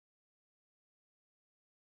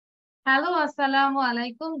Hello, assalamu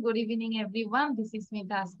alaikum. Good evening, everyone. This is me,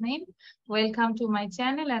 Tasnim. Welcome to my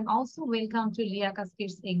channel and also welcome to Liaka's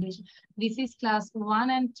Kids English. This is class 1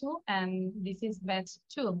 and 2 and this is batch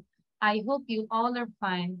 2. I hope you all are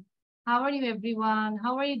fine. How are you, everyone?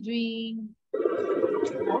 How are you doing?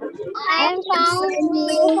 I'm fine,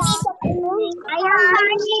 Miss. I am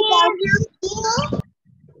fine, Miss.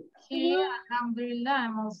 Okay, alhamdulillah,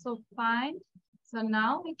 I'm also fine. So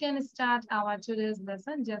now we can start our today's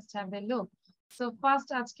lesson. Just have a look. So first,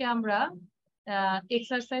 আজকে আমরা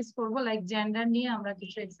exercise করব, like gender নিয়ে আমরা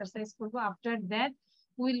কিছু exercise করব. After that,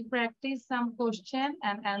 we'll practice some question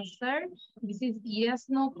and answer. This is yes,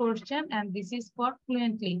 no question, and this is for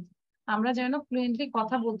fluently. আমরা যেন fluently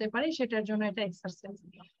কথা বলতে পারি সেটার জন্য এটা exercise.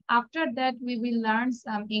 After that, we will learn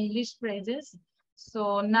some English phrases. So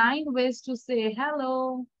 9 ways to say hello.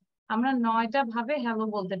 আমরা 9টা ভাবে hello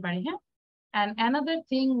বলতে পারি, হ্যাঁ? And another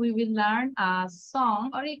thing we will learn a song,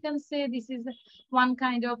 or you can say this is one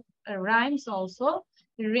kind of rhymes also.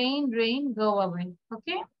 Rain, rain, go away.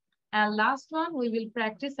 Okay. And last one, we will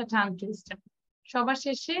practice a tongue twister. সবার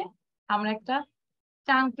শেষে আমরা একটা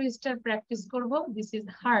tongue twister practice করব. This is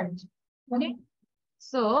hard. Okay.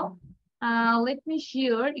 So let me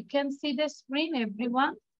share. You can see the screen,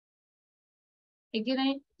 everyone. Again,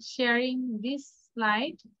 I'm sharing this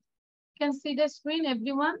slide. You can see the screen,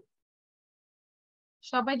 everyone.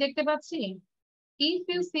 সবাই দেখতে পাচ্ছি? If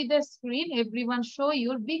you see the screen, everyone show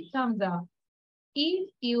your big thumbs up. If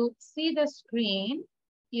you see the screen,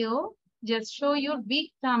 you just show your big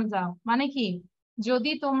thumbs up. মানে কি?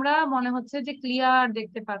 যদি তোমরা মনে হচ্ছে যে ক্লিয়ার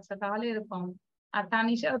দেখতে পাচ্ছ তাহলে এরকম। আর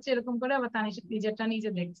তানিশা হচ্ছে এরকম করে, আবার তানিশা নিজেরটা নিজে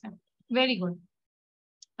দেখছে। Very good.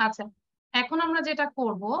 আচ্ছা, এখন আমরা যেটা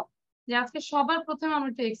করব যে আজকে সবার প্রথমে আমরা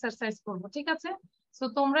একটু এক্সারসাইজ করব, ঠিক আছে? সো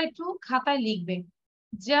তোমরা একটু খাতায় লিখবে।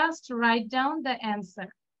 Just write down the answer.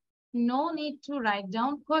 No need to write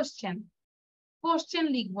down question. Question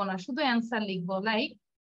লিখবো না, শুধু answer লিখবো। লাইক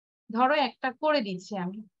ধরো একটা করে দিচ্ছি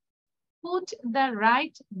আমি। Put the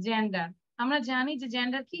right gender. আমরা জানি যে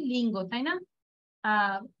জেন্ডার কি? লিঙ্গ, তাই না?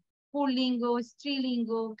 পুল্লিঙ্গ, স্ত্রীলিঙ্গ,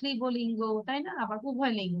 ক্লিবলিঙ্গ, তাই না? আবার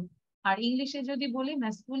উভয় লিঙ্গ। আর ইংলিশে যদি বলি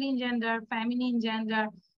masculine gender, feminine gender,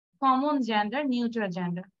 common gender, neutral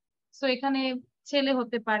gender. So এখানে ছেলে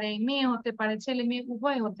হতে পারে, মেয়ে হতে পারে, ছেলে মেয়ে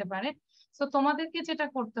উভয় হতে পারে। সো তোমাদেরকে যেটা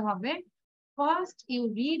করতে হবে, first you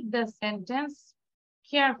read the sentence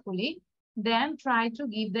carefully, then try to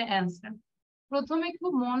give the answer. প্রথমে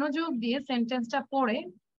খুব মনোযোগ দিয়ে সেন্টেন্সটা পড়ে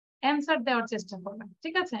অ্যান্সার দেওয়ার চেষ্টা করবে,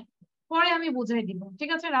 ঠিক আছে? পরে আমি বুঝাই দিব, ঠিক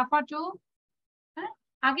আছে? রাফা টু, হ্যাঁ,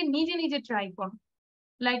 আগে নিজে নিজে ট্রাই করো।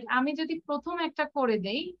 লাইক আমি যদি প্রথম একটা করে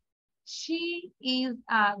দেই, she is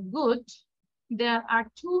a good, there are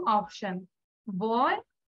two options, boy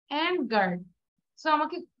and girl. So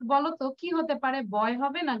আমাকে বলো তো কি হতে পারে, বয়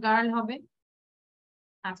হবে না গার্ল হবে?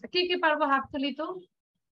 আচ্ছা, কে কে পারবো হাত তুলি তো,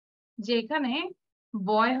 যে এখানে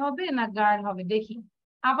বয় হবে না গার্ল হবে? দেখি,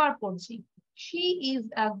 আবার পড়ছি। she is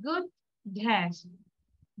a good dash.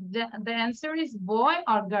 The answer is boy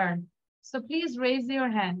or girl. So please raise your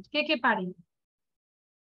hand. কে কে পারি?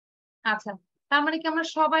 আচ্ছা, তার মানে কি আমরা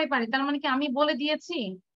সবাই পারি? তার মানে কি আমি বলে দিয়েছি?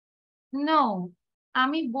 নো,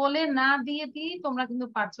 আমি বলে না দিয়ে দিই তোমরা কিন্তু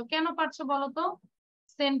পারছো। কেন পারছো বলো তো?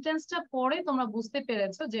 সেন্টেন্সটা পড়ে তোমরা বুঝতে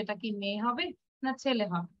পেরেছো যে এটা কি মেয়ে হবে না ছেলে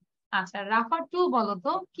হবে। আচ্ছা, রাফা টু বলো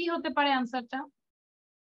তো কি হতে পারে অ্যান্সারটা?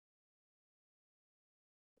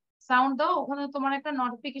 সাউন্ড দাও, ওখানে তোমার একটা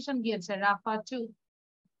নোটিফিকেশন গিয়েছে, রাফা টু।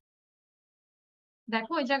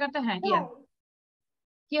 দেখো ওই জায়গাটা, হ্যাঁ, ইয়া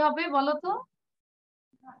কি হবে বলো তো?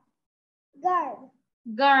 Girl.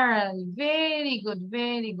 Girl. Very good,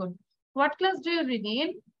 very good. What class do you read in?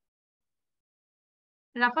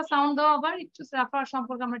 Rafa sound দাও আবার একটু, রাফা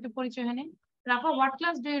সম্পর্কে আমরা একটু পরিচয় হয়ে নিই। রাফা, what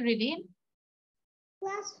class do you read in?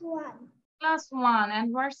 Class 1. Class 1. And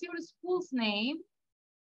what's your school's name?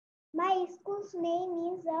 My school's name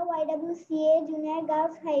is YWCA Junior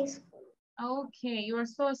Girls High School. Okay, you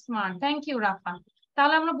are so smart. Thank you, রাফা।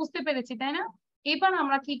 তাহলে আমরা বুঝতে পেরেছি, তাই না? এবার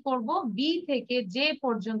আমরা কি করব, বি থেকে জে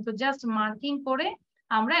পর্যন্ত জাস্ট মার্কিং করে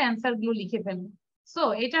আমরা অ্যান্সার গুলো লিখে ফেলবো। সো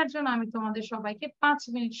এটার জন্য আমি তোমাদের সবাইকে 5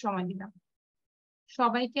 মিনিট সময় দিলাম।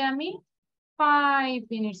 সবাইকে আমি 5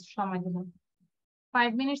 মিনিটস সময় দিলাম।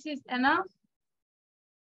 5 minutes is enough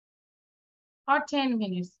or 10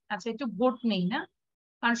 minutes? আচ্ছা, একটু ভোট নেই না,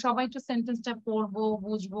 কারণ সবাই একটু সেন্টেন্সটা পড়বো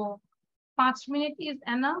বুঝবো। 5 minutes is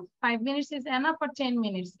enough, 5 minutes is enough or 10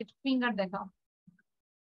 minutes? একটু ফিঙ্গার দেখাও।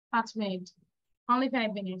 5 minutes, only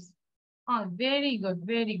 5 minutes. Oh, very good,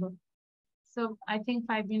 very good. So I think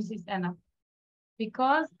 5 minutes is enough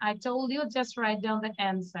because I told you just write down the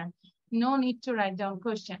answer. No need to write down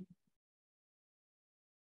question.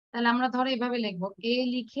 তাহলে আমরা ধরো এইভাবে লিখবো, এ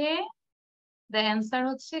লিখে the answer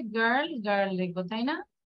হচ্ছে girl, girl লিখবো তাই না?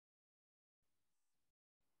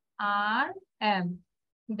 আর এম,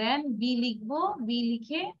 দেন বি লিখবো, বি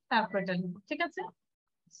লিখে তারপর এটা লিখবো, ঠিক আছে?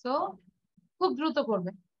 সো খুব দ্রুত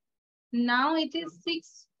করবে। নাও ইট ইজ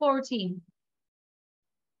 6:14।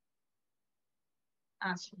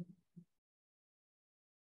 আচ্ছা,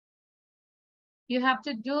 you have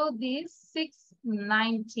to do this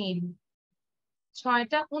 6:19,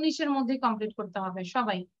 6:19 মধ্যে কমপ্লিট করতে হবে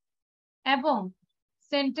সবাই। এবং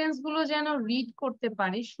সেন্টেন্স গুলো যেন রিড করতে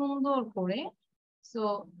পারি সুন্দর করে, সো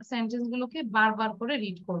সেন্টেন্স গুলোকে বারবার করে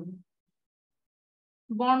রিড করবে।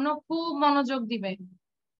 বর্ণ খুব মনোযোগ দিবে।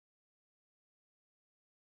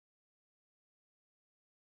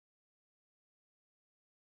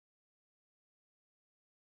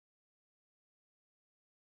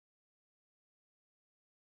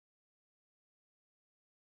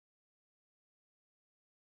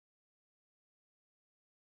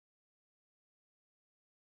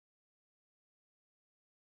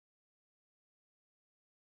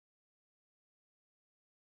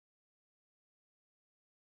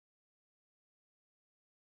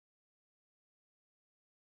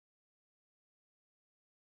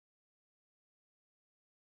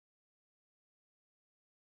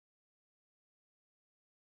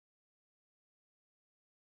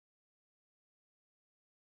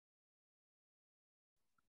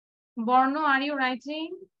 বর্ণ, are you writing?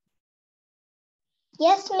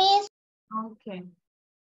 Yes, miss. Okay,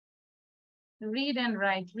 read and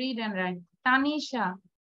write, read and write. Tanisha,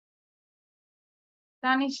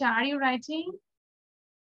 Tanisha, are you writing?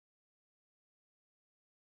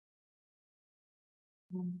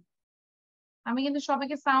 আমি কিন্তু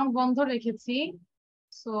সবাইকে সাউন্ড বন্ধ রেখেছি,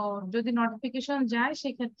 সো যদি নোটিফিকেশন যায়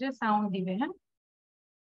সেক্ষেত্রে সাউন্ড দিবে, হ্যাঁ?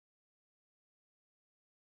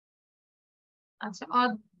 আচ্ছা,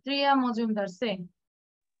 অদ্রিয়া মজুমদার, সে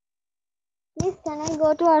Miss, can I go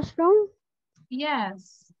to washroom?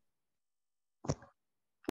 yes.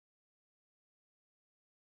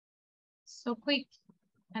 So quick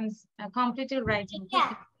and complete your writing.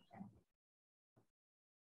 Yeah.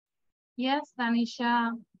 Yes,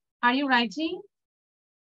 Tanisha, are you writing?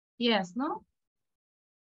 Yes, no?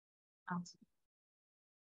 আচ্ছা,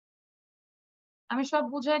 আমি সব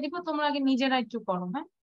বুঝাই দিব, তোমরা আগে নিজেরা একটু করো, হ্যাঁ?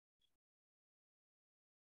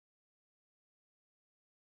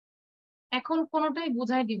 এখন কোনোটাই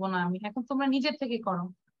বুঝাই দিব না আমি, এখন তোমরা নিজের থেকে করো।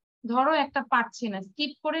 ধরো একটা পারছি না,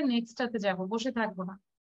 স্কিপ করে নেক্সটটাতে যাব, বসে থাকবো না।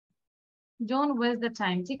 ডোন্ট ওয়েস্ট দ্য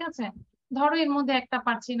টাইম, ঠিক আছে? ধরো এর মধ্যে একটা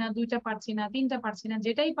পারছি না, দুইটা পারছি না, তিনটা পারছি না,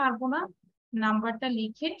 যেটাই পারবো না নাম্বারটা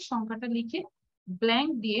লিখে, সংখ্যাটা লিখে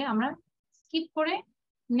ব্ল্যাঙ্ক দিয়ে আমরা স্কিপ করে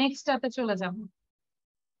নেক্সটটাতে চলে যাব।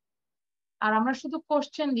 আর আমরা শুধু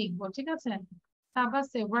কোশ্চেন লিখবো, ঠিক আছে?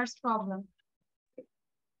 তাবাসে, হোয়াটস প্রবলেম?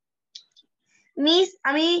 মিস,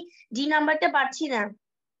 আমি জি নাম্বারটা পাচ্ছি না।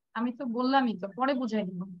 আমি তো বললামই তো, পরে বুঝাই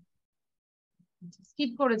দিব।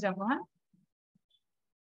 স্কিপ করে যাব, হ্যাঁ?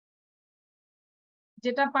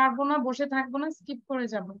 যেটা পারবো না বসে থাকবো না, স্কিপ করে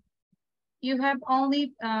যাব। You have only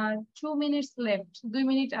 2 minutes left, 2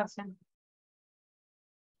 minute আছে।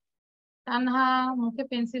 তানহা, মুখে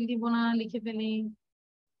পেন্সিল দিব না, লিখে ফেলি।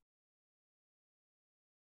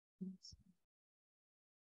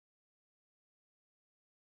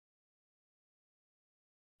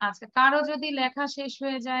 আচ্ছা, কারো যদি লেখা শেষ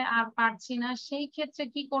হয়ে যায় আর পারছি না, সেই ক্ষেত্রে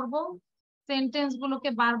কি করব? সেন্টেন্স গুলোকে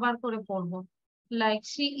বারবার করে পড়বো। Like,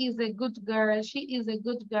 she is a good girl, she is a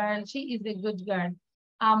good girl, she is a good girl,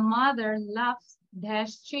 a mother loves dash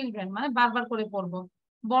children, মানে বারবার করে পড়বো।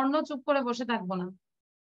 বর্ণ চুপ করে বসে থাকবো না।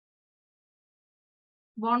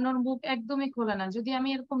 বর্ণর মুখ একদমই খোলে না। যদি আমি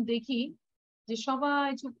এরকম দেখি যে সবাই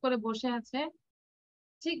চুপ করে বসে আছে,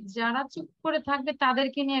 ঠিক যারা চুপ করে থাকবে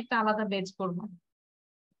তাদেরকে নিয়ে একটা আলাদা বেচ করবো।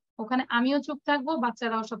 ওখানে আমিও চুপ থাকবো,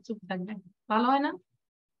 বাচ্চারাও সব চুপ থাকবে, ভালো হয় না?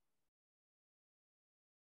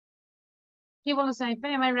 কি বলো সাইফা,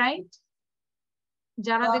 এম আই রাইট?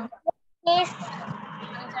 যারা দেখবে, Miss.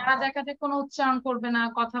 যারা দেখাতে কোনো উচ্চারণ করবে না,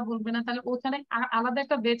 কথা বলবে না, তাহলে ওখানে আলাদা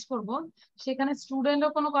একটা বেচ করব। সেখানে স্টুডেন্টও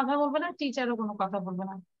কোনো কথা বলবে না, টিচারও কোনো কথা বলবে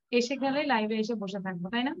না। এসে গেলে লাইভে এসে বসে থাকবো,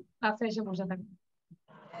 তাই না? ক্লাসে এসে বসে থাকবো,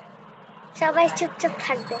 সবাই চুপচাপ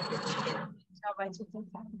থাকবে। সবাই চুপ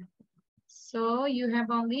থাকবে। So you have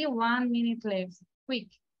only 1 minute left. Quick.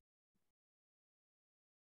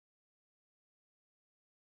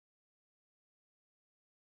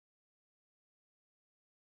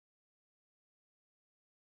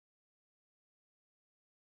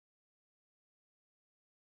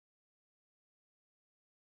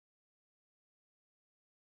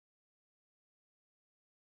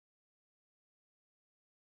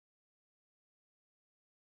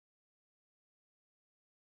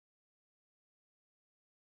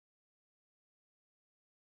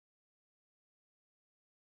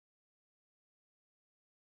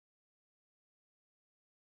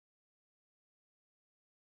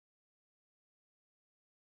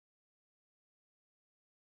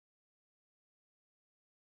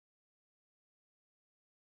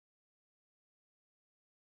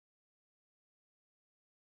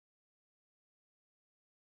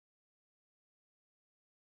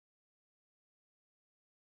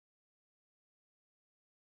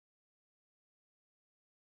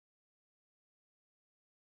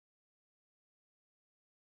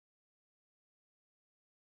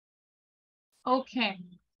 Okay,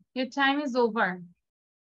 your time is over.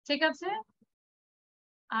 ঠিক আছে,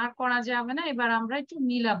 আর করা যাবে না, এবার আমরা একটু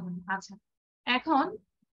মিলাবো। আচ্ছা, এখন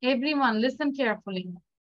এভরিওয়ান লিসেন কেয়ারফুলি।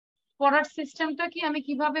 পড়ার সিস্টেমটা কি, আমি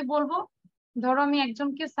কিভাবে বলবো, ধরো আমি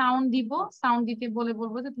একজনকে সাউন্ড দিব, সাউন্ড দিতে বলে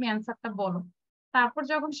বলবো যে তুমি অ্যান্সারটা বলো। তারপর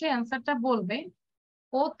যখন সে অ্যান্সারটা বলবে,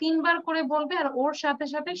 ও 3 বার করে বলবে, আর ওর সাথে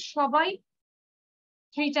সাথে সবাই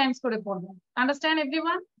 3 টাইমস করে পড়বে। Understand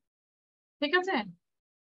everyone? ঠিক আছে,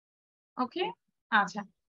 ওকে। আচ্ছা,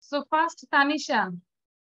 so first Tanisha,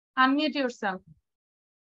 unmute yourself.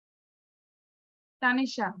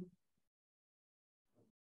 Tanisha,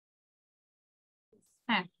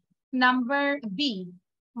 হ্যাঁ, number B,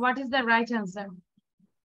 what is the right answer?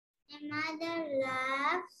 A mother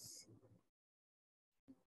loves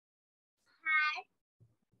her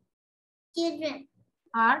children.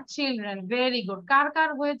 Our children, very good. কার কার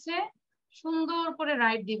হয়েছে সুন্দর করে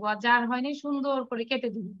রাইট দিব, আর যার হয়নি সুন্দর করে কেটে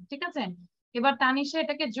দিব। ঠিক আছে, এবার তানিশা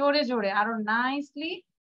এটাকে জোরে জোরে আরো নাইসলি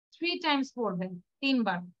 3 টাইমস পড়বে, 3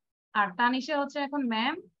 বার। আর তানিশা হচ্ছে এখন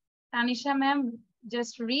ma'am, Tanisha ma'am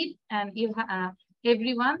just read and you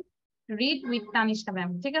everyone read with Tanisha ma'am.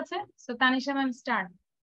 ঠিক আছে, so Tanisha ma'am start,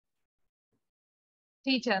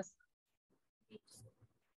 teach us.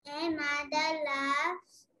 A mother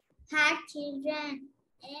loves her children.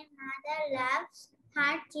 A mother loves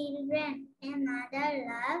her children. A mother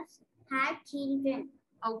loves her children.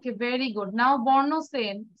 Okay, very good. নাও বর্ণ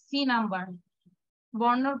same, C number.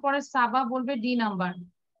 বর্ণর পরে সাবা বলবে D number.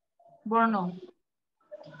 বর্ণ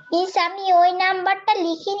miss আমি ওই নাম্বারটা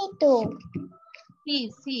লিখিনি তো। সি,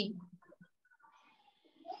 সি,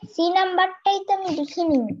 সি নাম্বারটাই তো আমি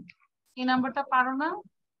লিখিনি। এই নাম্বারটা পারো না?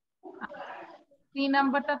 3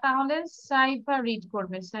 নাম্বারটা তাহলে সাইফা রিড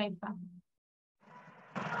করবে, Saifa.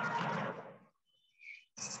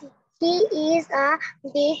 He is a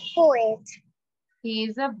big poet. He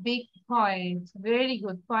is a big poet, very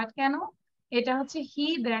good. Poet কেন? এটা হচ্ছে হি,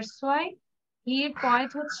 দ্যাটস ওয়াই। হি এর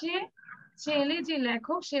পয়েট হচ্ছে ছেলে, যে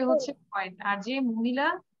লেখক সে হচ্ছে পয়েট, আর যে মহিলা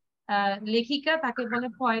লেখিকা তাকে বলে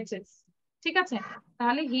পয়েটেস। ঠিক আছে,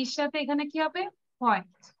 তাহলে হির সাথে এখানে কি হবে?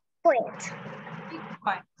 Poet. Poet. Big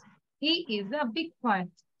poet, he is a big poet.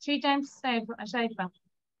 3 Times Saifa.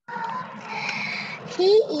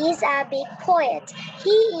 He is a big poet.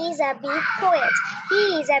 He is a big poet. He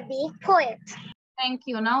is a big poet. Thank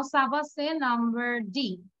you. Now Saba say number D.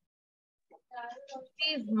 She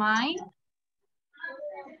is my,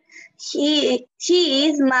 She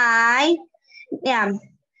is my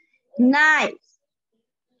nice.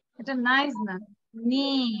 it's a nice na,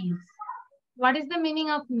 niece. What is the meaning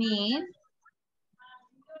of niece?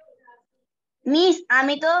 Miss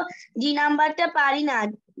আমি তো জি নাম্বারটা পারি না,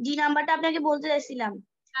 জি নাম্বারটা আপনাকে বলতে চাইছিলাম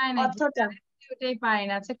অর্থটা। ওটাই পারি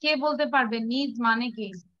না। আচ্ছা, কে বলতে পারবে নিজ মানে কি?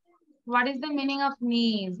 What is the meaning of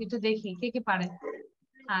niece? একটু দেখি কে কে পারে।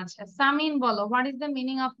 আচ্ছা, সামিন বলো, what is the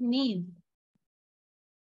meaning of niece?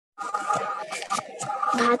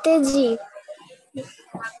 ভাতেজি।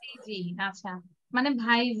 ভাতিজি, আচ্ছা, মানে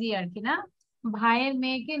ভাইজি আর কি না? ভাইয়ের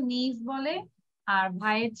মেয়েকে নিজ বলে, আর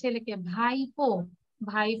ভাইয়ের ছেলেকে ভাইপো।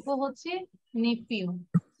 ভাইপো হচ্ছে নেপিউ,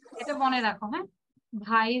 এটা মনে রাখো। হ্যাঁ,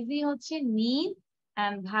 ভাইজি হচ্ছে নিজ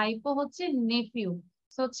এন্ড ভাইপো হচ্ছে নেপিউ।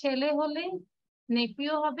 সো ছেলে হলে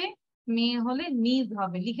নেপিউ হবে, মেয়ে হলে নিজ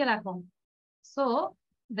হবে, লিখে রাখো। So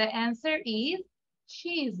the answer is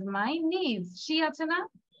she is my নিজ। শি আছে না?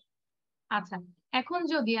 আচ্ছা, এখন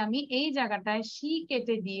যদি আমি এই জায়গাটায় শি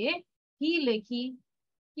কেটে দিয়ে হি লিখি,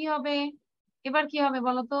 কি হবে? এবার কি হবে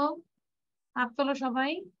বলো তো? হাত তোলো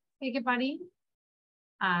সবাই, কে কে পারি?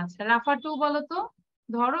 আচ্ছা, রাফা টু বলো তো।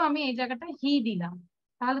 ধরো আমি এই জায়গাটায় হি দিলাম,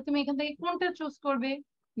 তাহলে তুমি এখান থেকে কোনটা চুজ করবে,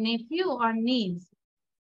 নেফিউ আর নিজ?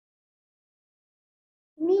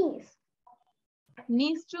 নিস।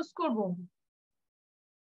 নিজ চুজ করব।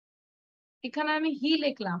 এখানে আমি হি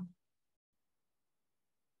লিখলাম,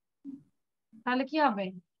 তাহলে কি হবে?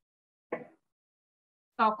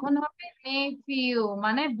 তখন হবে নেফিউ,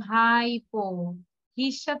 মানে ভাইপো।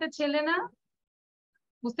 হির সাথে ছেলে না,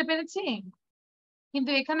 বুঝতে পেরেছি?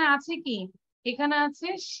 কিন্তু এখানে আছে কি, এখানে আছে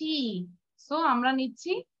শি, সো আমরা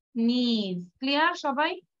নিচ্ছি নিজ। ক্লিয়ার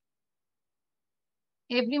সবাই?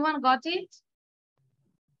 Everyone got it?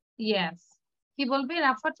 ইয়েস। কি বলবে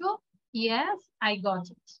রাফা two? Yes, I got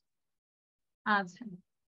it. আচ্ছা,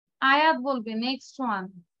 আয়াত বলবে next one.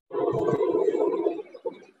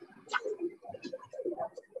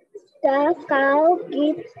 The cow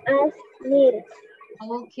gives us milk.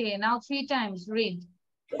 Okay, now 3 Times read.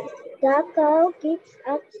 The cow gives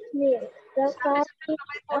us milk. The cow gives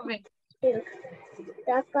সবাই us পড়বে। milk.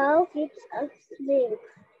 The cow gives us milk.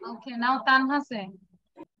 ওকে, নাও তানহা সে।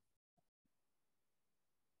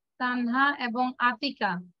 তানহা এবং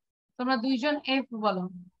আতিকা, তোমরা দুইজন F বলো।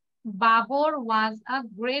 বাবর ওয়াজ a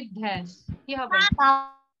great dash, কি হবে?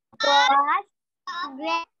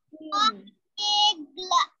 Great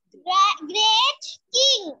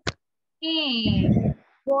king. King.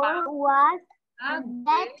 Was A that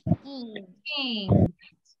great king? king.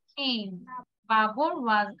 King. Babur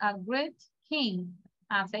was a great king.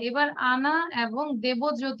 আচ্ছা, এবার আনা এবং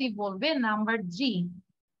দেবজ্যোতি বলবে number G.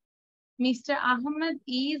 Mister Ahmed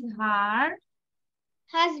is her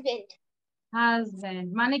Husband. Husband,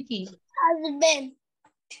 মানে কি? Husband.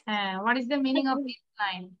 হ্যাঁ, what is the meaning of this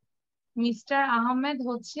line? Mister Ahmed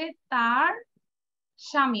হচ্ছে তার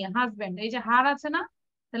স্বামী, হাজবেন্ড। এই যে হার আছে না,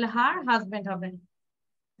 তাহলে হার হাজবেন্ড হবে,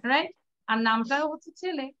 রাইট? আর নামটাও হচ্ছে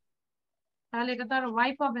ছেলে, তাহলে এটা তো আর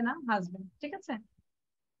ওয়াইফ হবে না, হাজবেন্ড। ঠিক আছে,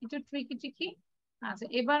 একটু ট্রিকি। আচ্ছা,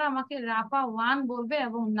 এবার আমাকে রাফা 1 বলবে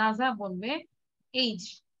এবং নাজা বলবে age.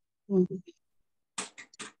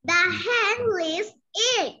 The hen lays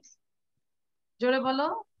eggs. জোরে বলো।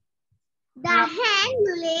 The hen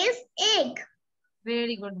lays egg.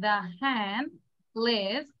 Very good, the হ্যান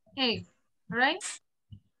লেজ এগ, রাইট?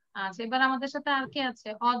 আচ্ছা, এবার আমাদের সাথে আর কে আছে?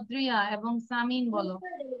 অদ্রিয়া এবং সামিন বলো।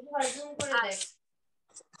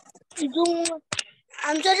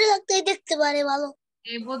 আনসারে থাকতেই দেখতে পারে ভালো।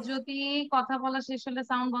 দেবজ্যোতি কথা বলা শেষ হলে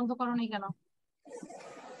সাউন্ড বন্ধ করোনি কেন?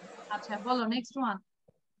 আচ্ছা, বলো next one.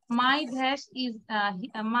 My dash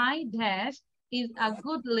is a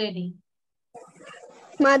good lady.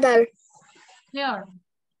 Mother. Here.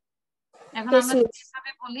 এখন আমরা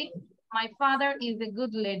কিভাবে বলি? My father is a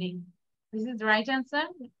good lady. This is the right answer.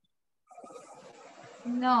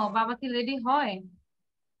 No, বাবা কি লেডি হয়?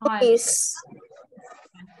 হয়। Yes.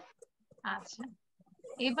 আচ্ছা,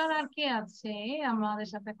 এবার আর কে আছে আমাদের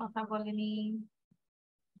সাথে কথা বলেনি?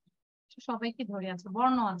 সবাইকে ধরে আছে।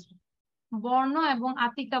 বর্ণ আছে, বর্ণ এবং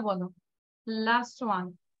আতিকা বলো। Last one.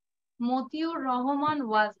 Motiur Rahman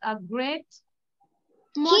was a great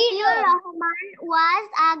Motiur Rahman was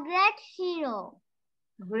a great hero.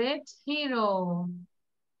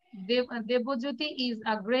 Debojyoti is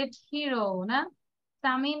a great hero, na?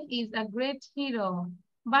 Samin is a great hero,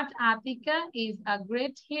 but Atika is a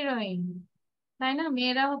great heroine. তাই না?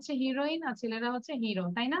 মেয়েরা হচ্ছে হিরোইন আর ছেলেরা হচ্ছে হিরো,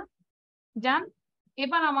 তাই না? জান,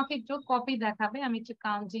 এবার আমাকে একটু কপি দেখাবে। আমি একটু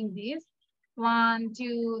counting this 1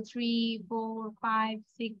 2 3 4 5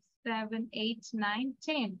 6 7 8 9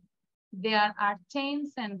 10. There are 10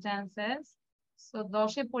 sentences. So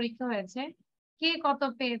 10 পরীক্ষা হয়েছে। কে কত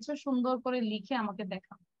পেয়েছো সুন্দর করে লিখে আমাকে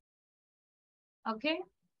দেখাও। ওকে,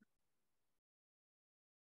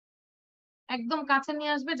 একদম কাছে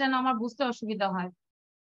নিয়ে আসবে যেন আমার বুঝতে অসুবিধা হয়।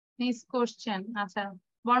 Next question. আচ্ছা,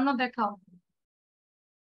 বর্ণ দেখাও।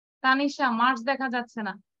 তানিশা, মার্কস দেখা যাচ্ছে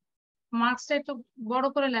না, মার্কসটা একটু বড়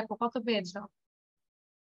করে লেখো, কত পেয়েছো?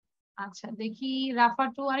 আচ্ছা, দেখি রাফা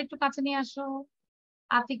 2 আর একটু কাছে নিয়ে আসো।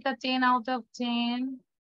 Atika 10 out of 10।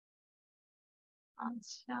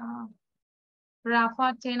 আচ্ছা, রাফা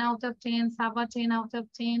 10 out of 10, Saba 10 out of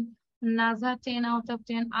 10, নাজা 10 out of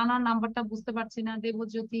 10। আনার নাম্বারটা বুঝতে পারছি না।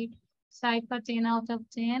 Debjyoti, Saifa 10 out of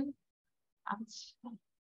 10। আচ্ছা,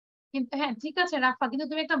 কিন্তু হ্যাঁ ঠিক আছে রাফা, কিন্তু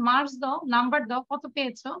তুমি একটা মার্কস দাও, নাম্বার দাও, কত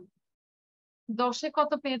পেয়েছো? 10-এ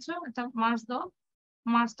কত পেয়েছো একটা মার্কস দাও।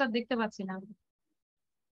 মার্কসটা দেখতে পাচ্ছি না।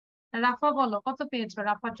 রাফা বলো কত পেয়েছো?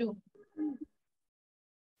 রাফা 2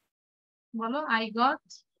 বলো। I got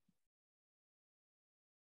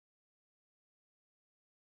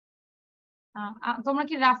তোমরা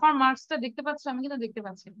কি রাফার মার্কসটা দেখতে পাচ্ছ? আমি কিন্তু দেখতে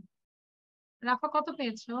পাচ্ছি না। রাফা কত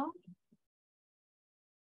পেয়েছো?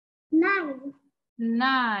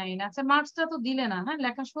 9। আচ্ছা, মার্কসটা তো দিলে না। হ্যাঁ,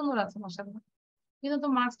 লেখা সুন্দর আছে মাশাআল্লাহ, কিন্তু তো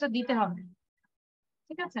মার্কসটা দিতে হবে।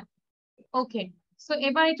 ঠিক আছে, ওকে। সো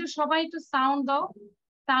এবার একটু সবাই একটু সাউন্ড দাও।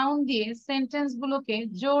 সাউন্ড দিয়ে সেন্টেন্স গুলোকে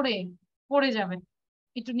জোরে পড়ে যাবে,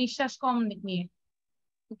 একটু নিঃশ্বাস কম নিয়ে।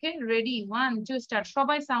 ওকে, রেডি 1 2 স্টার্ট।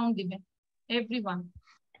 সবাই সাউন্ড দিবে, everyone.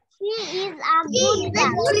 He is a good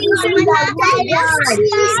guy.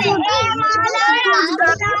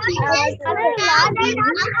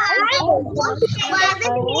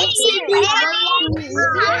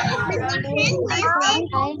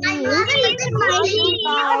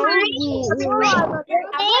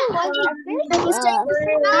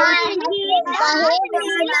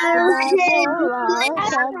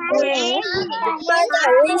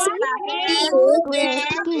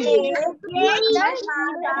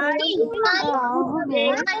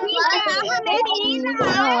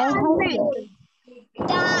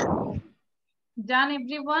 Done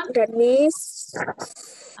everyone?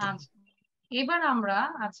 আচ্ছা, এবার আমরা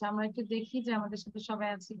একটু দেখি যে আমাদের সাথে সবাই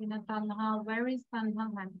আছে কিনা। Tanha, where is Tanha?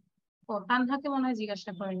 ও, তানহাকে মনে হয়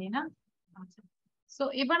জিজ্ঞাসা করিনি না। আচ্ছা, সো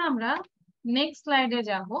এবার আমরা নেক্সট স্লাইডে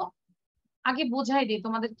যাব। আগে বোঝাই দিই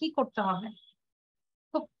তোমাদের কি করতে হবে,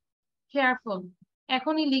 খুব কেয়ারফুল।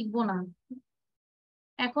 এখনই লিখবো না,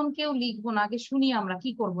 এখন কেউ লিখবো না, আগে শুনি আমরা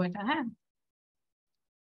কি করব এটা। হ্যাঁ,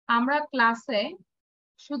 আমরা ক্লাসে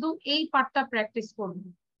শুধু এই পার্টটা প্র্যাকটিস করব,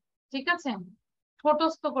 ঠিক আছে?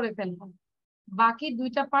 ঠোঁটস্থ করে ফেলবো, বাকি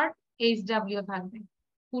দুইটা পার্ট HW থাকবে,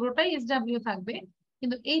 পুরোটাই HW থাকবে,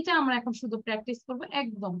 কিন্তু এইটা আমরা এখন শুধু প্র্যাকটিস করব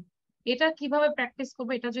একদম। এটা কিভাবে প্র্যাকটিস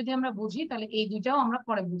করবো এটা যদি আমরা বুঝি তাহলে এই দুইটাও আমরা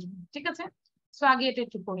পরে বুঝবো, ঠিক আছে? সো আগে এটা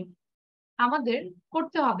একটু করি। আমাদের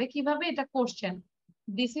করতে হবে কিভাবে, এটা question,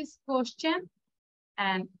 this is question,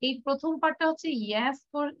 and এই প্রথম পার্টটা হচ্ছে ইয়েস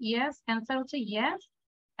ফর ইয়েস, অ্যান্সার হচ্ছে ইয়েস,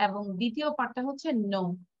 এবং দ্বিতীয় পার্টটা হচ্ছে নো,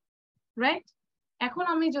 রাইট? এখন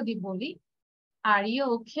আমি যদি বলি আর ইউ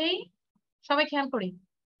ওকে, সবাই খেয়াল করি,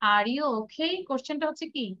 আর ইউ ওকে, কোশ্চেনটা হচ্ছে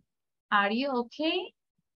কি are you okay,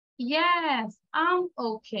 yes um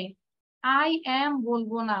okay, I am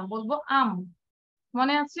বলবো না, বলবো আম।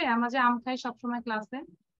 মনে আছে আমরা যে আম খাই সবসময় ক্লাসে,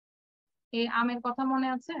 এই আমের কথা মনে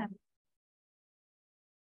আছে?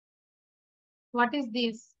 What is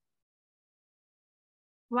this,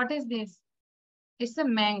 what is this? It's a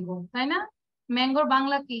mango, তাই না? ম্যাঙ্গোর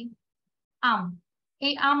বাংলা কি? আম।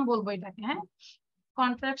 এই আম বলবো এটাকে, হ্যাঁ,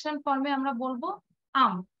 কন্ট্রাকশন ফর্মে আমরা বলবো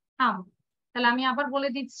আম, আম। তাহলে আমি আবার বলে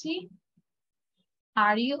দিচ্ছি,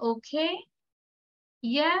 are you okay,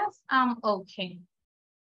 yes um okay,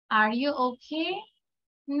 are you okay,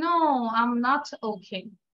 no um not okay,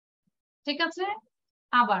 ঠিক আছে?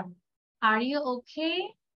 আবার, are you okay,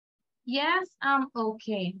 yes um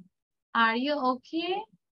okay, are you okay,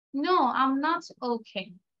 no um not okay.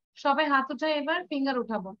 সবাই হাত উঠায়, এবার ফিঙ্গার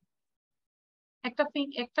উঠাবো।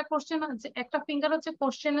 একটা কোশ্চেন হচ্ছে, একটা ফিঙ্গার হচ্ছে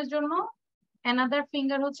কোশ্চেনের জন্য, অ্যানাদার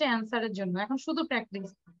ফিঙ্গার হচ্ছে অ্যান্সারের জন্য। এখন শুধু প্র্যাকটিস,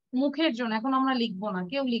 মুখের জন্য এখন আমরা লিখবো না,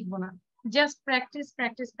 কেউ লিখবো না, জাস্ট প্র্যাকটিস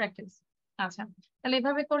প্র্যাকটিস প্র্যাকটিস। আচ্ছা, তাহলে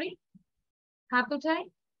এভাবে করি, হাত উঠাই,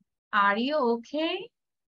 are you okay,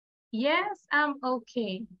 yes I am okay,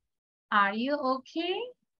 are you okay,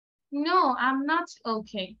 no I am not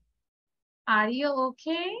okay, are you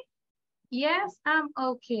okay, yes I am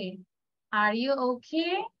okay, are you okay,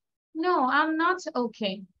 no I am not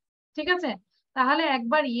okay. ঠিক আছে, তাহলে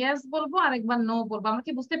একবার ইয়েস বলবো আর একবার no বলবো। আমরা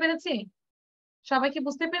কি বুঝতে পেরেছি? সবাই কি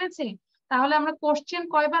বুঝতে পেরেছি? তাহলে আমরা কোশ্চেন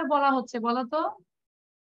কয়বার বলা হচ্ছে বলো তো?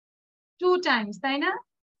 2 টাইমস, তাই না?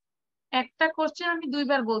 একটা কোশ্চেন আমি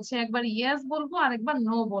দুইবার বলছি, একবার ইয়েস বলবো আর একবার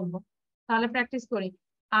নো বলবো। তাহলে প্র্যাকটিস করি,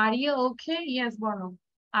 আর ইউ ওকে, ইয়েস বর্ণ,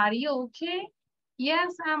 are you okay,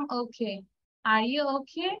 yes I am okay, are you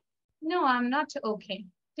okay, no I am not okay.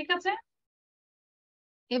 ঠিক আছে,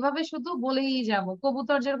 এভাবে শুধু বলেই যাব,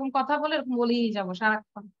 কবুতর যেরকম কথা বলে এরকম বলেই যাব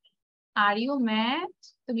সারাক্ষণ। আর ইউ ম্যাড,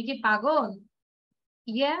 তুমি কি পাগল?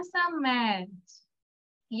 Yes I am mad,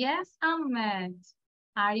 yes I am mad,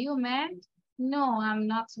 are you mad? No I am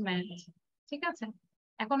not mad. ঠিক আছে,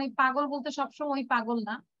 এখন এই পাগল বলতে সবসময় ওই পাগল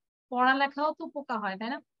না, পড়ালেখাও তো পোকা হয়, তাই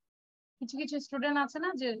না? কিছু কিছু স্টুডেন্ট আছে না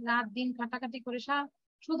যে রাত দিন খাটাখাটি করে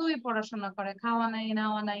শুধুই পড়াশোনা করে, খাওয়া নাই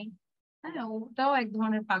নেওয়া নাই, হ্যাঁ, ওটাও এক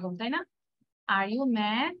ধরনের পাগল, তাই না? Are you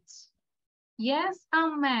mad? Yes I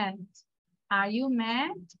am mad. Are you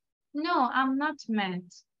mad? No I am not mad.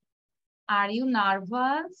 Are you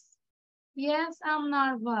nervous? Yes I am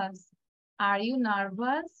nervous. Are you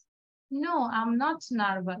nervous? No I am not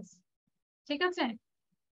nervous. ঠিক আছে,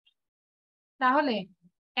 তাহলে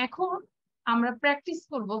এখন আমরা প্র্যাকটিস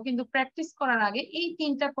করব, কিন্তু practice করার আগে এই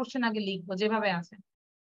 3টা কোশ্চেন আগে লিখবো যেভাবে আছে,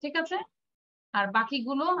 ঠিক আছে? আর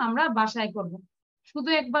বাকিগুলো আমরা বাসায় করব। শুধু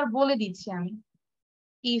একবার বলে দিচ্ছি আমি,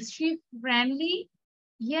 is she friendly?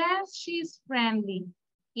 Yes she is friendly.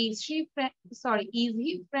 Is she sorry, is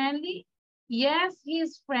he friendly? Yes he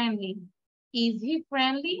is friendly. Is he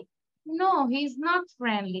friendly? No he is not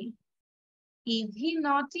friendly. Is he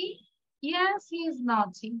নটি? ইয়েস হি ইজ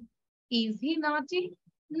নটি। Is he naughty?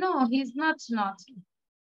 No, he's not naughty.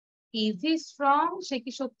 Is he strong? সে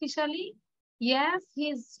কি শক্তিশালী? Yes, he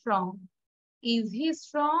is strong. Is he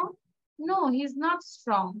strong? No, he's not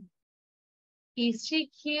strong. Is she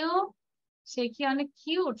cute? সে কি অনেক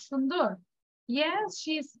cute, সুন্দর? Yes,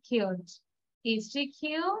 she is cute. Is she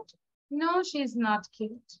cute? No, she is not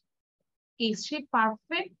cute. Is she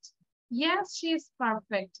perfect? Yes, she is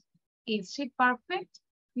perfect. Is she perfect?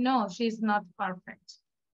 No, she is not perfect.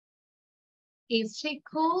 Is she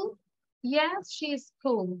cool? Yes, she is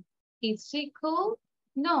cool. Is she cool?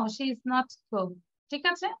 No, she is not cool. ঠিক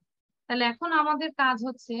আছে, তাহলে এখন আমাদের কাজ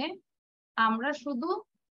হচ্ছে আমরা শুধু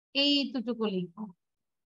এই দুটুকু লিখবো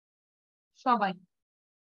সবাই,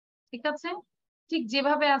 ঠিক আছে? ঠিক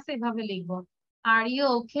যেভাবে আছে এভাবে লিখবো। আর ইউ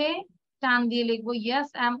ওকে, টান দিয়ে লিখবো ইয়েস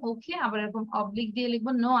আই এম ওকে, আবার এরকম অবলিক দিয়ে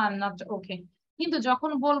লিখবো no I am not okay. কিন্তু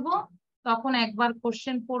যখন বলবো তখন একবার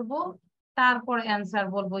কোশ্চেন পড়বো, তারপর অ্যান্সার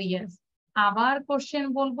বলবো ইয়েস। আবার কোশ্চেন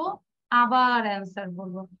বলবো, আবার অ্যান্সার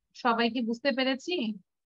বলবো। সবাই কি বুঝতে পেরেছি?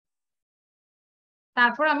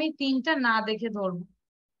 তারপর আমি তিনটা না দেখে ধরবো,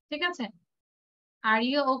 ঠিক আছে? Are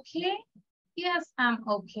you okay? Yes I am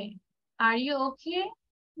okay. Are you okay?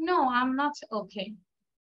 No I am not okay.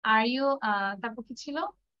 Are you তারপর কি ছিল?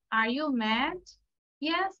 Are you mad?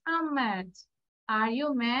 Yes I am mad. Are you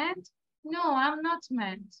mad? No I am not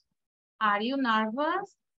mad. Are you nervous?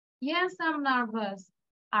 Yes I am nervous.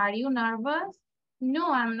 Are you nervous? No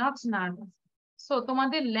I am not nervous. So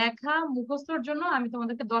তোমাদের লেখা মুখস্থর জন্য আমি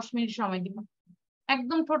তোমাদেরকে 10 minute সময় দিব।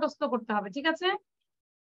 একদম ঠোঁটস্থ করতে হবে, ঠিক আছে?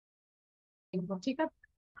 ঠিক আছে,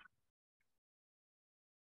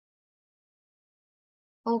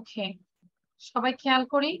 ওকে। সবাই খেয়াল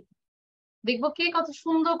করি, দেখবো কে কত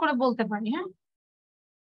সুন্দর করে বলতে পারি। হ্যাঁ,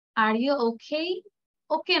 আর ইউ ওকে?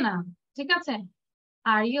 ওকে না, ঠিক আছে?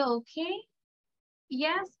 Are you okay?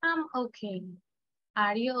 Yes I am okay.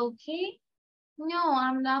 Are you okay? No I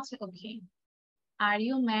am not okay. Are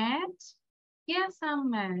you mad? Yes I am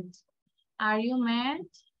mad. Are you mad?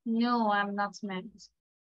 No I am not mad.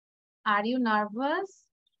 Are you nervous?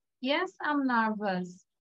 Yes I am nervous.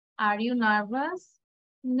 Are you nervous?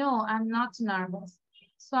 No I am not nervous.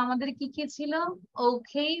 So আমাদের কি কি ছিল?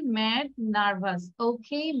 ওকে, mad, nervous.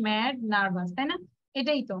 ওকে, mad, nervous, তাই না?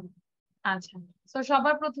 এটাই তো। আচ্ছা, তো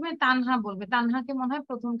সবার প্রথমে তানহা বলবে। তানহাকে মনে হয়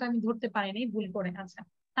প্রথমটা আমি ধরতে পারিনি, ভুল করে। আচ্ছা,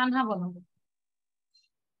 তানহা বলো।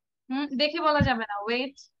 দেখে বলা যাবে না,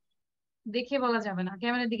 ওয়েট। দেখে বলা যাবে না,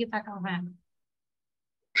 ক্যামেরার দিকে তাকাও। হ্যাঁ,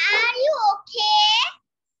 Are you okay?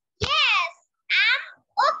 Yes, I'm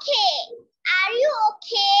okay. Are you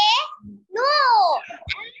okay? No,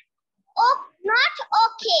 not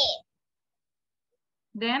okay.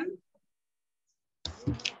 Then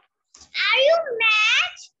Are you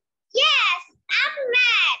mad? Yes, I'm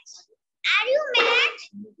mad. Are you mad?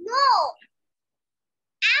 No,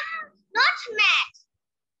 I'm not mad.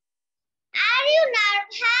 Are you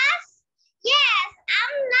nervous? Yes,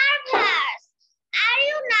 I'm nervous. Are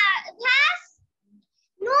you nervous?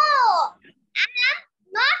 No, I'm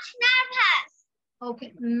not nervous. Okay,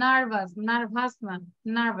 nervous, nervous না,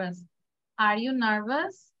 nervous. Are you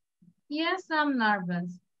nervous? Yes I am nervous.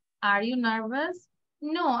 Are you nervous?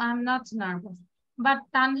 No I am not nervous. But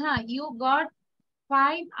Tanha, you got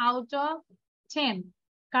 5 out of 10,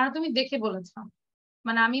 কারণ তুমি দেখে বলেছো।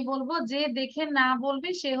 মানে আমি বলবো যে দেখে না বলবে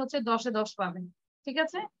সে হচ্ছে 10-এ 10 পাবে, ঠিক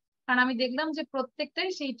আছে? কারণ আমি দেখলাম যে প্রত্যেকটাই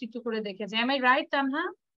সেই একটু করে দেখেছে। M I right Tanha?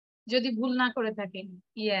 যদি ভুল না করে থাকি।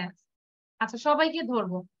 ইয়েস। আচ্ছা, সবাইকে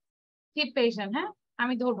ধরবো, কিপ পেশেন্ট। হ্যাঁ,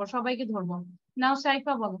 আমি ধরবো, সবাইকে ধরবো। নাও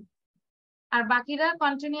সাইফা বলো। আর বাকিরা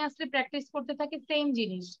কন্টিনিউয়াসলি প্র্যাকটিস করতে থাকে সেম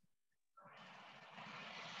জিনিস।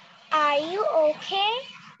 Are you okay?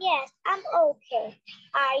 Yes, I'm okay.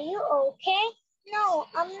 Are you okay? No,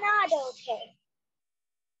 I'm not okay.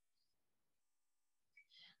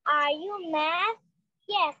 Are you mad?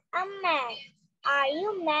 Yes, I'm mad. Are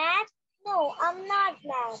you mad? No, I'm not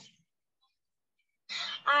mad.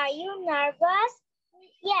 Are you nervous?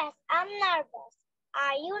 Yes, I'm nervous.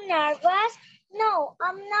 Are you nervous? No,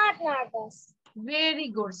 I'm not nervous. Very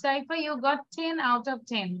good, Saifa, you got 10 out of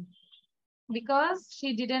 10 because she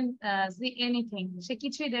didn't see anything. সে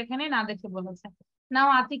কিছুই দেখেনি, না দেখে বলেছে। নাও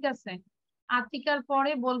আতিকা সে। আতিকার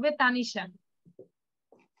পরে বলবে Tanisha.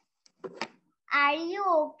 Are you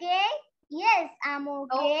okay? Yes, I'm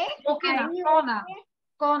okay. ওকে না, Are you ক না, okay?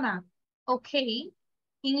 ক না। ওকে,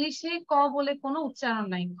 ইংলিশে ক বলে কোনো উচ্চারণ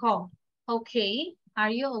নাই, খ। ওকে, আর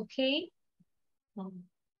ইউ ওকে?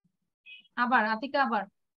 আবার আতিকা, আবার।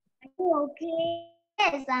 Are you okay?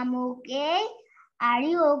 Yes, I'm okay. Are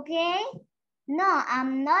you okay? No,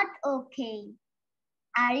 I'm not okay.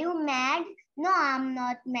 Are you mad? No, I'm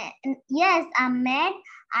not mad. Yes, I'm mad.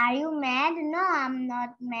 Are you mad? No, I'm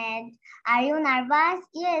not mad. Are you nervous?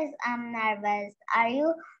 Yes, I'm nervous. Are you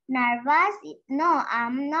nervous? No,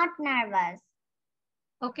 I'm not nervous.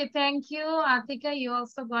 Okay, thank you Atika, you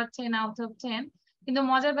also goat 10 out of 10। কিন্তু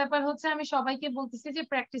মজার ব্যাপার হচ্ছে আমি সবাইকে বলতেছি যে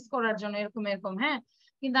practice করার জন্য এরকম এরকম। হ্যাঁ,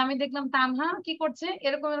 কিন্তু আমি দেখলাম তানহা কি করছে,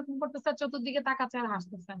 এরকম এরকম করতেছে, আর চতুর্দিকে তাকাচ্ছে আর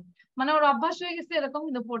হাসতেছে। মানে ওর অভ্যাস হয়ে গেছে এরকম,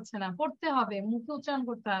 কিন্তু পড়ছে না। পড়তে হবে, মুখে উচ্চারণ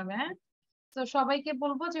করতে হবে। হ্যাঁ, তো সবাইকে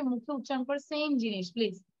বলবো যে মুখে উচ্চারণ করে সেম জিনিস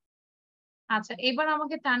প্লিজ। আচ্ছা, এবার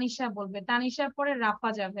আমাকে তানিশা বলবে। তানিশার পরে রাফা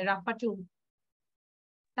যাবে, রাফা two.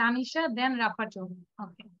 Tanisha then Rafa two.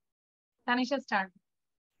 Okay, Tanisha start.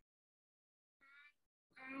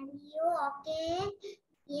 Are you okay?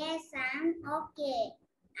 Yes, I'm okay.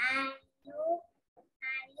 Are you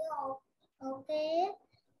okay?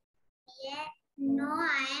 Yeah. No,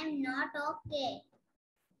 I am not okay.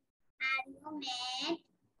 Are you mad?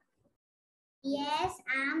 Yes,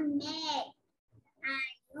 I'm mad.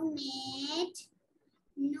 Are you mad?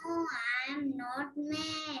 No, I'm not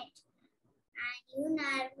mad. Are you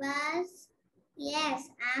nervous? Yes,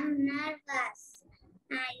 I'm nervous.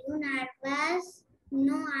 Are you nervous?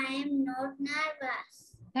 No, I am not nervous.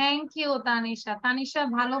 Thank you Tanisha. Tanisha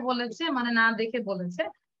ভালো বলেছে, মানে না দেখে বলেছে,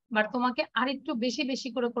 but তোমাকে আরেকটু বেশি বেশি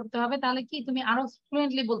করে করতে হবে, তাহলে কি তুমি আরো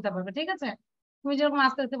ফ্লুয়েন্টলি বলতে পারবে, ঠিক আছে? তুমি যেরকম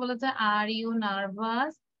আস্তে আস্তে বলেছে আর ইউ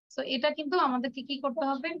নার্ভাস, তো এটা কিন্তু আমাদেরকে কি করতে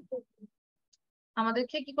হবে,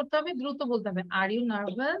 আমাদেরকে কি করতে হবে, দ্রুত বলতে হবে আর ইউ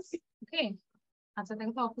নার্ভাস। ওকে, আচ্ছা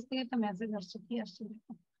দেখো তো অফিস থেকে একটা মেসেজ আসছে, কি আসছে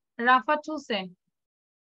দেখো। রাফা choose,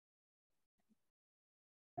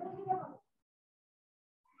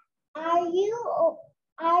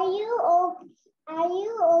 Are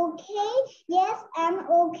you okay? Yes, I'm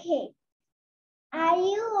okay. Are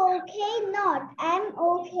you okay? Not. I'm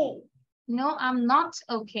okay. No I am not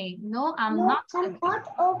okay, no I am No, not I'm okay. not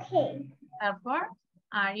okay. তারপর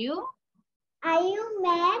are you, Are you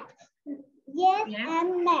mad? Yes, Yes. I'm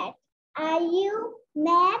mad. Are you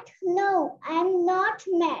mad? No, I'm not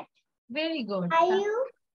mad. Very good.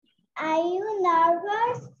 Are you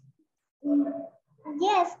nervous?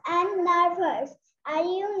 Yes, I'm nervous. Are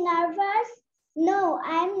you nervous? No,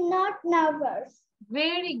 I'm not nervous.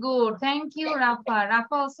 Very good. Thank you, Rafa.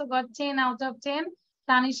 Rafa also got 10 out of 10.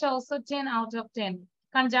 Tanisha also 10 out of 10.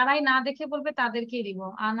 কারণ যারাই না দেখে বলবে তাদেরকে দিব।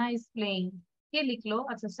 আনা is playing. কে লিখলো?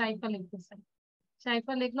 আচ্ছা, সাইফা লিখতেছে।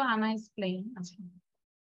 সাইফা লিখলো আনা is playing. আচ্ছা।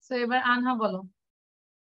 সো এবার আনহা বলো।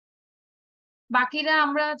 বাকিরা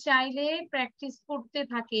আমরা চাইলে প্র্যাকটিস করতে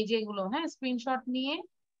থাকি যেগুলো, হ্যাঁ, স্ক্রিনশট নিয়ে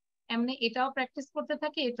এমনি এটাও প্র্যাকটিস করতে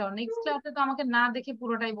থাকি, এটাও। নেক্সট ক্লাসে তো আমাকে না দেখে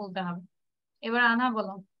পুরোটাই বলতে হবে। এবার আনহা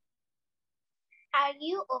বলো। Are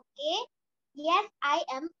you okay? Yes, I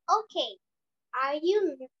am okay. Are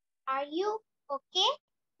you okay?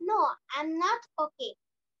 No, I'm not okay.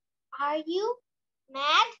 Are you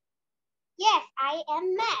mad? Yes, I am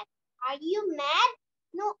mad. Are you mad?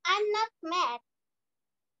 No, I'm not mad.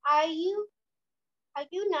 Are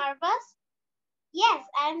you nervous? Yes,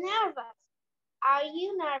 I'm nervous. Are you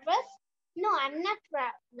nervous? No, I'm not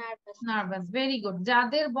nervous. Nervous, very good.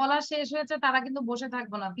 যাদের বলা শেষ হয়েছে তারা কিন্তু বসে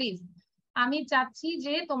থাকবো না please. আমি চাচ্ছি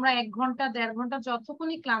যে তোমরা 1 ঘন্টা 1.5 ঘন্টা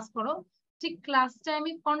যতক্ষণই ক্লাস করো, ঠিক ক্লাস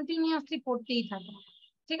টাইমে কন্টিনিউয়াসলি পড়তেই থাকো,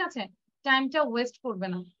 ঠিক আছে? টাইমটা ওয়েস্ট করবে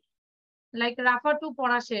না। লাইক রাফা টু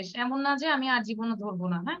পড়া শেষ, এমন না যে আমি আর জীবনে ধরবো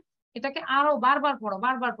না, হ্যাঁ, এটাকে আরো বারবার পড়ো,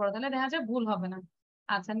 বারবার পড়ো, তাহলে দেখা যায় ভুল হবে না।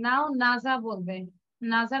 আচ্ছা, নাও নাজা বলবে,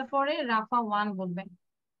 নাজার পরে রাফা 1 বলবে।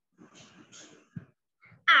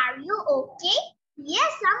 Are you okay?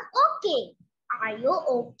 Yes, I'm okay. Are you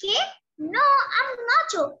okay? No, I'm not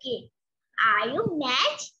okay. Are you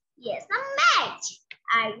mad? Yes, I'm mad.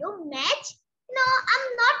 Are you mad? No, I'm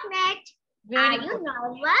not mad. Are you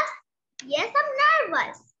nervous? Yes, I'm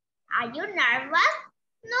nervous. Are you nervous?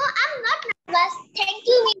 No, I'm not nervous. Thank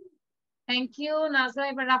you. Thank you নাজা।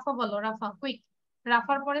 এবার রাফা বলো, রাফা quick.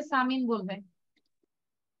 রাফার পরে সামিন বলবে।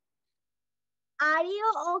 Are you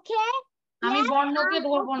okay? আমি Yes, বর্ণকে I'm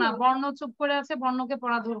ধরবো না, okay. বর্ণ চুপ করে আছে, বর্ণকে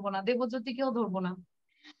পড়া ধরবো না, দেবজ্যোতিকেও ধরবো না।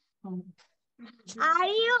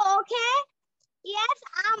 Are you okay? Yes,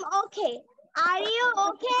 I'm okay. Are you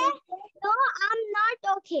okay? No, I'm not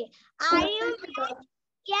okay. Are you mad?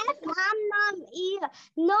 Yes, I'm not.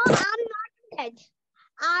 No, I'm not mad.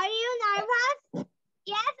 Are you nervous?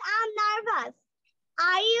 Yes, I'm nervous.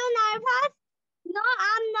 Are you nervous? No,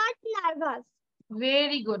 I'm not nervous.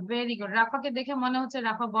 Very good, very good. রাফাকে দেখে মনে হচ্ছে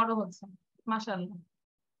রাফা বড় হচ্ছে, মাশাআল্লাহ।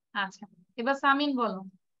 আচ্ছা, এবার সামিন বলো।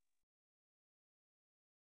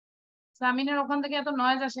 সামিনের ওখান থেকে এত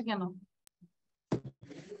নয়েজ আসে কেন?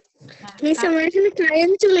 মিস আমার এখানে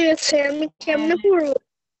কারেন্ট চলে গেছে, আমি কেমনে পড়বো?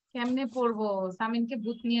 কেমনে পড়বো? সামিনকে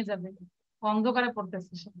ভূত নিয়ে যাবে, অন্ধকারে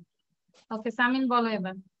পড়তেছে সে। ওকে, সামিন বলো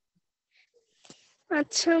এবার।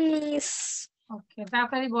 আচ্ছা মিস। ওকে,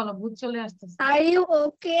 তাড়াতাড়ি বলো, ভূত চলে আসতেছে। Are you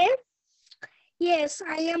okay? Yes,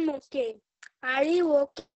 I am okay. Are you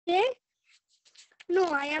okay? No,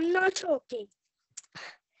 I am not okay.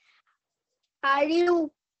 Are you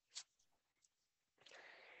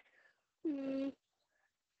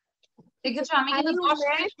দেখেছো, আমি কিন্তু 10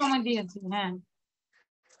 মিনিট সময় দিয়েছি। হ্যাঁ,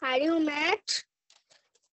 Are you mad?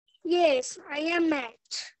 Yes, I am mad.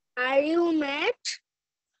 Are you mad?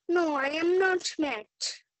 No, I am not mad.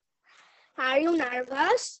 Are you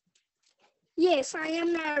nervous? Yes, I am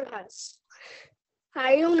nervous.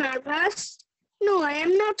 Are you nervous? No, I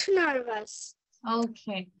am not nervous.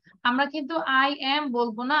 ওকে, আমরা কিন্তু I am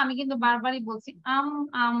বলবো না, আমি কিন্তু বারবারই বলছি আম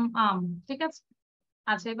আম আম, ঠিক আছে?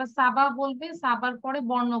 আচ্ছা, এবার সাবা বলবে, সাবার পরে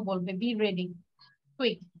বর্ণ বলবে। B ready,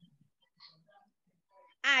 quick.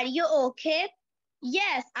 Are you okay?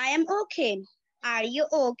 Yes, I am okay. Are you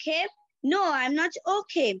okay? No, I'm not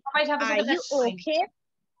okay. সবাই সাথে Are সাথে you okay?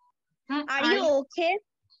 Are you okay?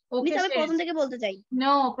 ওকে আমি প্রথম থেকে বলতে চাই।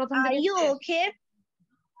 নো প্রথম আর থেকে ইউ ওকে?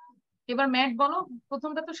 এবার ম্যাড বলো,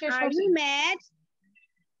 প্রথমটা তো শেষ আর হয়েছে। You mad?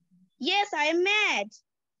 Yes, I am mad.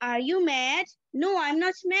 Are you mad? No, I'm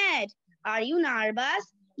not mad. Are you nervous?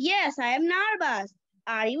 Yes, I am nervous.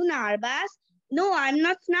 Are you nervous? No, I'm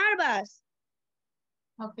not nervous.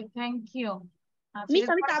 Okay thank you. Miss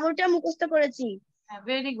আমি তাবলটা মুখস্থ করেছি।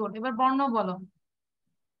 Very good. এবার বর্ণ বলো,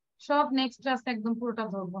 সব next ক্লাসে একদম পুরোটা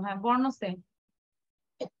ধরবো। হ্যাঁ বর্ণ সে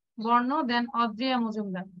বর্ণ, দেন অদ্রিয়া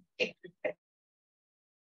মজুমদার।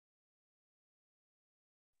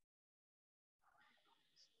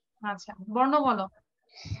 আচ্ছা বর্ণ বলো।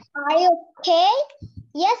 Are you okay?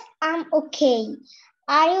 Yes, I'm okay.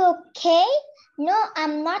 Are you okay? No,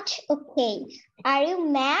 I'm not okay. Are you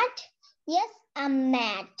mad? Yes, I'm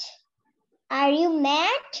mad. Are you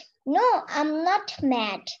mad? No, I'm not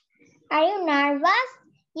mad. Are you nervous?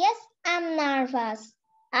 Yes, I'm nervous.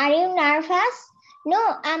 Are you nervous? No,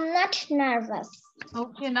 I'm not nervous.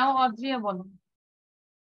 ওকে নাও অদ্রিয়া বলো।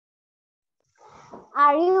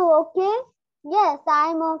 Are you okay? Yes,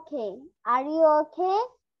 I'm okay. Are you okay?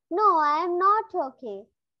 No, I'm not okay.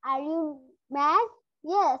 Are you mad?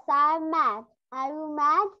 Yes, I'm mad. Are you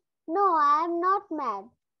mad? No, I'm not mad.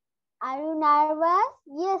 Are you nervous?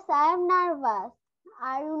 Yes, I'm nervous.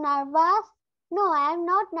 Are you nervous? No, I'm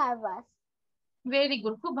not nervous. Very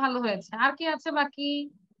good, খুব ভালো হয়েছে। আর কি আছে বাকি?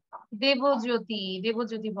 দেবজ্যোতি,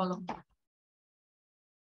 দেবজ্যোতি বলো।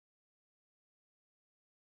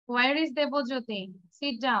 Where is Debojyoti?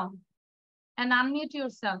 Sit down and unmute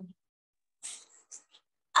yourself.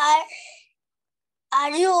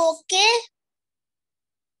 Are you okay?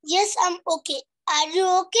 Yes, I'm okay. Are you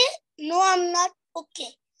okay? No, I'm not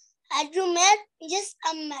okay. Are you mad? Yes,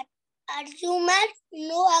 I'm mad. Are you mad?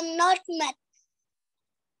 No, I'm not mad.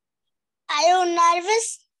 Are you nervous?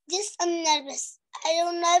 Yes, I'm nervous. Are you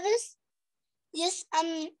nervous? Yes,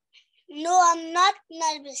 No, I'm not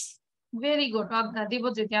nervous. Very good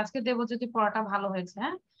Debjyoti, আজকে দেবজ্যোতি পড়াটা ভালো হয়েছে।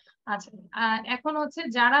 হ্যাঁ আচ্ছা এখন হচ্ছে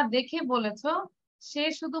যারা দেখে বলেছো সে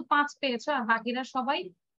শুধু 5 পেয়েছো, আর বাকিরা সবাই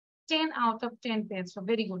 10 আউট অফ 10 পেয়েছো।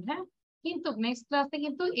 Very good. হ্যাঁ কিন্তু নেক্সট ক্লাসে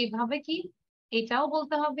কিন্তু এভাবে কি এটাও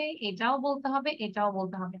বলতে হবে, এটাও বলতে হবে, এটাও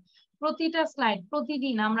বলতে হবে। প্রতিটা স্লাইড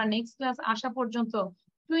প্রতিদিন আমরা নেক্সট ক্লাস আসা পর্যন্ত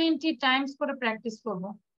 20 টাইমস করে প্র্যাকটিস করব।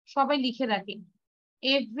 সবাই লিখে রাখি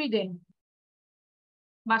এভরিডে।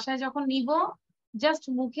 বাসায় যখন নিব জাস্ট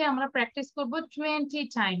মুখে আমরা প্র্যাকটিস করব 20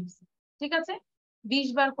 টাইমস। ঠিক আছে? 20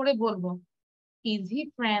 বার করে বলবো। Is he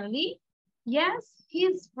friendly? Yes he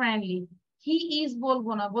is friendly. He is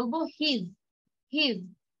বলবো না, বলবো হিজ। হিজ।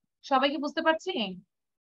 সবাই কি বুঝতে পারছি?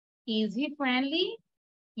 Is he friendly?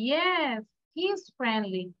 Yes he is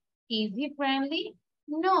friendly. Is he friendly?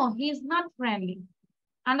 No he is not friendly.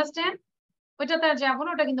 Understand? ওইটা তার যাবো না,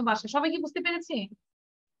 ওটা কিন্তু বাসা। সবাই কি বুঝতে পেরেছি?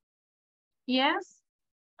 ইয়েস।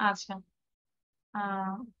 আচ্ছা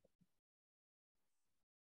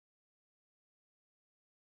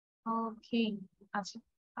ওকে আচ্ছা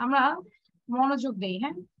আমরা মনোযোগ দেই।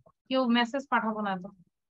 হ্যাঁ কেউ মেসেজ পাঠাবো না তো।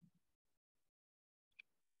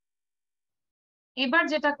 এবার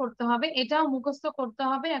যেটা করতে হবে এটাও মুখস্থ করতে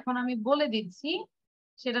হবে। এখন আমি বলে দিচ্ছি,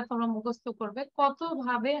 সেটা তোমরা মুখস্থ করবে। কত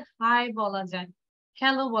ভাবে হাই বলা যায়,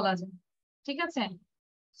 হ্যালো বলা যায়। ঠিক আছে?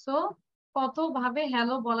 সো কত ভাবে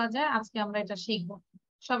হ্যালো বলা যায় আজকে আমরা এটা শিখবো।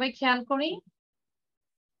 সবাই খেয়াল করি।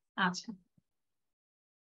 আচ্ছা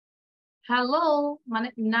হ্যালো মানে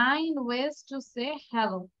 9 ওয়েজ টু সে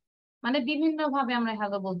হ্যালো, মানে বিভিন্ন ভাবে আমরা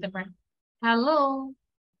হ্যালো বলতে পারি। Hello,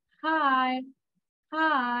 high,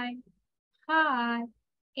 high, high.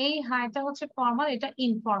 এই হাইটা হচ্ছে ফর্মাল, এটা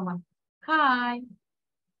informal. High,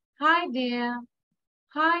 hi there,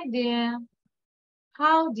 hi there,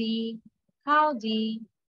 Howdy, Howdy,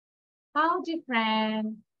 Howdy friend.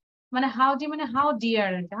 মানে হাউডি মানে how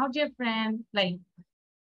deer, how dear friend. Like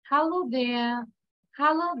hello there,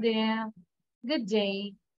 hello there, good day,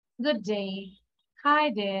 good day, hi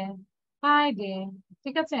there, hi there.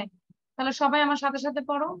 ঠিক আছে? তাহলে সবাই আমার সাথে সাথে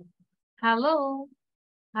পড়ো। হ্যালো,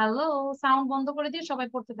 হ্যালো, সাউন্ড বন্ধ করে দিয়ে সবাই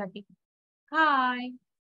পড়তে থাকি। High,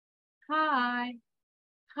 high,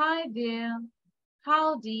 hi there,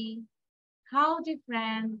 Howdy, Howdy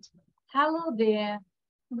friend, hello there,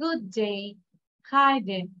 good day, hi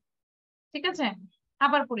there. ঠিক আছে?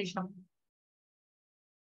 আবার পড়ি সব।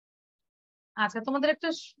 আচ্ছা তোমাদের একটা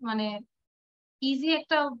মানে ইজি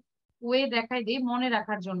একটা ওয়ে দেখাই দিই মনে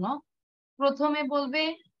রাখার জন্য। প্রথমে বলবে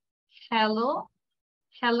হ্যালো,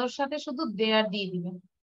 হ্যালোর সাথে শুধু দেয়ার দিয়ে দিবেন,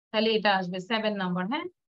 তাহলে এটা আসবে 7 নাম্বার। হ্যাঁ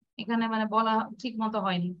এখানে মানে বলা ঠিক মতো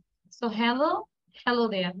হয়নি। সো হ্যালো, হ্যালো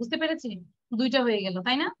দেয়ার। বুঝতে পেরেছি? দুইটা হয়ে গেল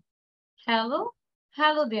তাই না? হ্যালো,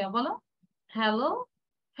 হ্যালো দেয়ার বলো। হ্যালো,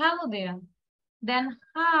 হ্যালো দেয়ার। দেন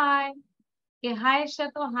হাই, এই হাই এর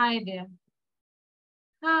সাথে hi there,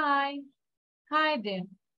 high, hi there,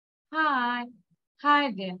 high, hi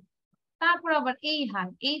there. তারপর আবার এই হাই,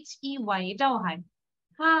 HEY, এটাও হাই,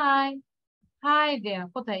 হাই, হাই দেয়ার।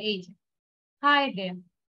 কোথায়? এই যে হাই দেয়ার।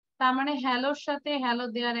 তার মানে হ্যালোর সাথে হ্যালো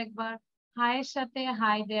দেয়ার একবার, হাই এর সাথে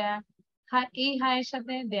হাই দেয়ার, এই হাই এর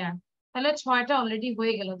সাথে দেয়ার। তাহলে 6টা অলরেডি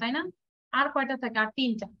হয়ে গেল, তাই না? আর কয়টা থাকে? আর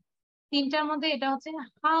 3টা। 3টার মধ্যে এটা হচ্ছে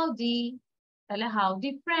হাউডি, তাহলে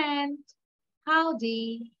Howdy friend, Howdy,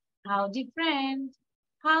 Howdy friend,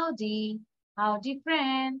 Howdy, Howdy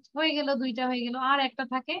friend. হয়ে গেল, 2টা হয়ে গেল। আর একটা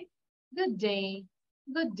থাকে good day,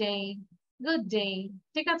 good day, good day.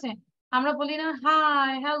 ঠিক আছে? আমরা বলি না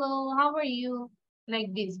high, hello, how are you, like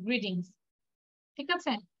this greetings. ঠিক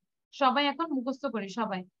আছে? সবাই এখন মুখস্থ করি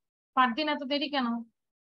সবাই। ফারদিন এত দেরি কেন?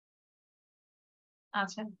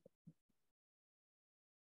 আচ্ছা,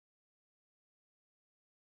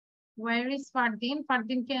 where is ফারদিন?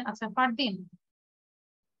 ফারদিনকে, আচ্ছা Fardin,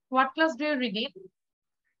 what class do you read in?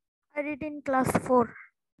 I read in class 4.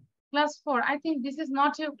 Class 4. I think this is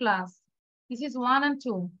not your class. This is 1 and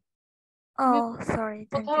 2. Oh, sorry.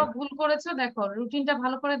 Thank কোথাও you. ভুল করেছো? দেখো, রুটিনটা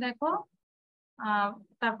ভালো করে দেখো।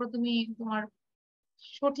 তারপর তুমি তোমার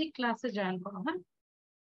সঠিক ক্লাসে জয়েন করো। হ্যাঁ,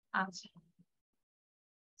 আচ্ছা।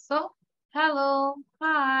 So, hello,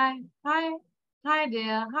 hi, hi, hi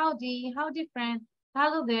there, howdy friend,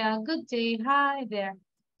 hello there, good day, hi there.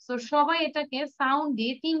 So সবাই এটাকে সাউন্ড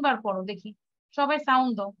দিয়ে 3বার পড়ো দেখি। সবাই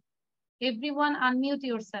সাউন্ড দাও। Everyone unmute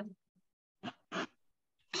yourself.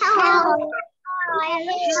 Hello.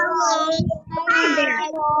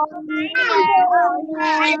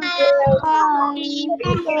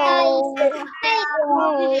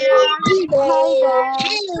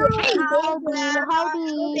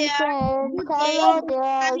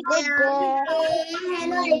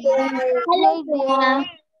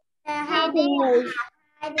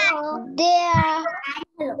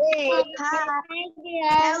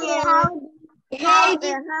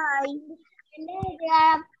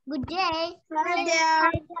 Good day.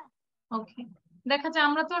 ওকে, দেখা যায়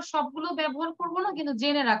আমরা তো সবগুলো ব্যবহার করবো না, কিন্তু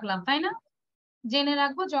জেনে রাখলাম, তাই না? জেনে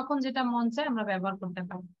রাখবো, যখন যেটা মন চায় আমরা ব্যবহার করতে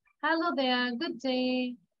পারবো। Hello there, good day,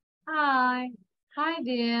 high, hi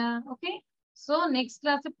there. Okay, so next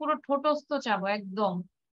ক্লাসে পুরো ঠোঁটস্থ চাবো একদম,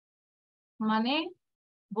 মানে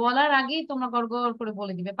বলার আগেই তোমরা গড়গড় করে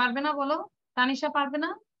বলে দিবে। পারবে না বলো? তানিশা পারবে না?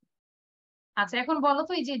 আচ্ছা, এখন বলো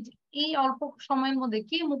তো, এই যে এই অল্প সময়ের মধ্যে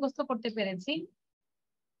কে মুখস্থ করতে পেরেছি?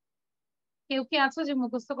 কেউ কি আছো যে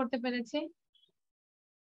মুখস্থ করতে পেরেছে?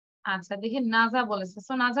 আচ্ছা, দেখি নাজা বলেছে।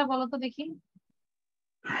 সো নাজা বলো তো দেখি।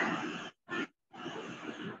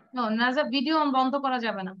 নাজা, ভিডিও বন্ধ করা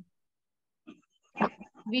যাবে না।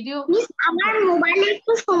 ভিডিও আমার মোবাইলে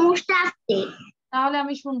একটু সমস্যা আছে, তাহলে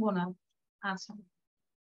আমি শুনবো না। আচ্ছা,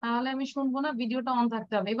 তাহলে আমি শুনবো না, ভিডিওটা অন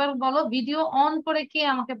থাকতে হবে। এবার বলো, ভিডিও অন করে কে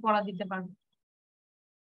আমাকে পড়া দিতে পারবে?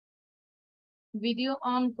 ভিডিও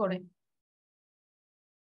অন করে।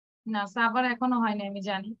 না, সাবার এখনো হয়নি, আমি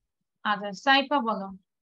জানি। আচ্ছা, সাইফা বলো।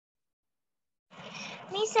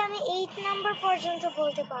 মিস আমি 8 নাম্বার পর্যন্ত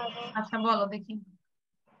বলতে পারবো। আচ্ছা, বলো দেখি।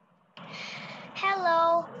 Hello,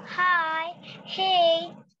 hi, hey,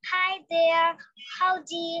 hi there,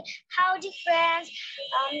 howdy friends,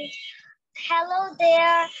 hello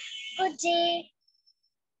there, good day.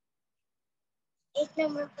 8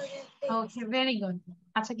 number পর্যন্ত। ওকে, ভেরি গুড।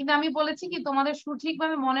 আচ্ছা, কিন্তু আমি বলেছি কি তোমাদের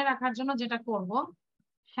সঠিকভাবে মনে রাখার জন্য যেটা করব,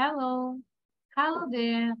 hello, hello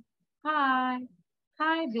there, high,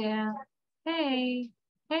 hi there, হেই,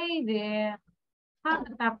 হেই দেয়ার।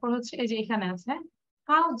 তারপর হচ্ছে এই যে এখানে আছে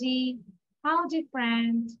হাউজি, হাউজি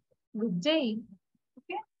ফ্রেন্ড, গুড ডে।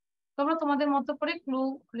 ওকে, তোমরা তোমাদের মতো করে ক্লু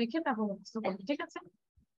রেখে তারপর মুখস্থ করবে, ঠিক আছে?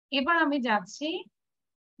 এবার আমি যাচ্ছি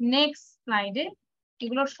নেক্সট স্লাইডে।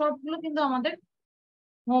 এগুলো সবগুলো কিন্তু আমাদের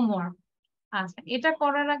হোমওয়ার্ক। আচ্ছা, এটা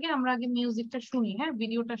করার আগে আমরা আগে মিউজিকটা শুনি। হ্যাঁ,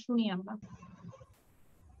 ভিডিওটা শুনি আমরা।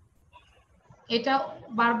 এটা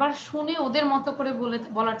বারবার শুনে ওদের মতো করে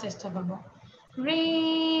বলার চেষ্টা করবো।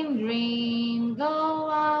 Rain, rain, go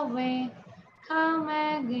away, come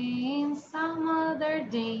again some other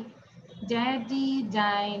day. Daddy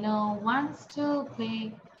Dino wants to play.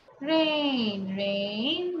 Rain,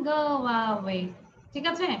 rain, go away. ঠিক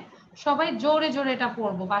আছে? সবাই জোরে জোরে এটা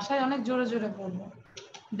পড়বো, বাসায় অনেক জোরে জোরে পড়বো।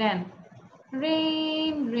 Then,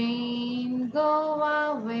 rain, rain, go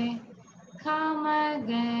away, come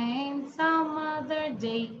again some other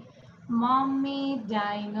day. Mommy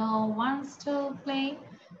Dino wants to play.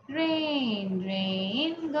 Rain,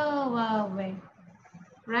 rain, go away.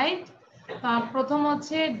 Right? প্রথম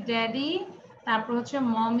হচ্ছে ড্যাডি, তারপর হচ্ছে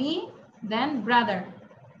mummy, then brother.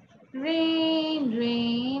 Rain,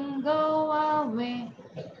 rain, go away,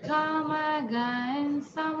 come again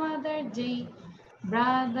some other J.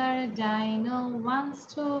 Brother Dino wants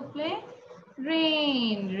to play.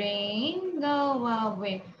 Rain, rain, go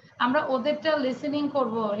away. আমরা ওদেরটা listening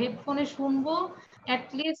করব, হেডফোনে শুনবো at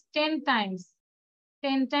least 10 times.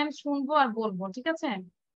 10 times শুনবো আর বলবো, ঠিক আছে?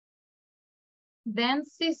 Then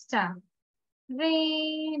sister.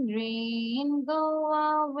 Rain, rain, go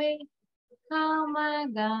away. Come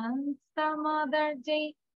again some other day.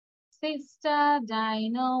 Sister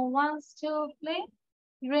Dino wants to play.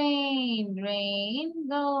 Rain, rain,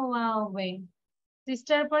 go away.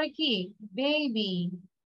 Sister পরে কি? Baby.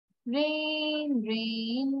 Rain,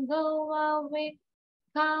 rain, go away.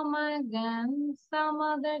 Come again some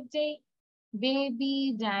other day. Baby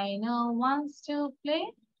Dino wants to play.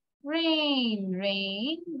 Rain,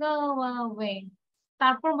 rain, go away.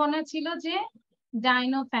 তারপর মনে ছিল যে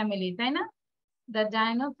Dino family, তাই না? The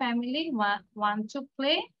Dino family want to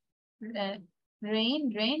play. Rain,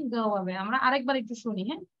 rain, go away. আমরা আরেকবার একটু শুনি,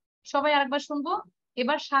 হ্যাঁ? সবাই আরেকবার শুনবো,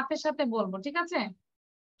 এবার সাথে সাথে বলবো, ঠিক আছে?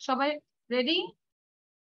 সবাই রেডি?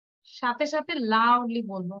 সাথে সাথে লাউডলি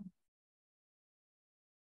বলবো।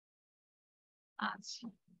 আচ্ছা,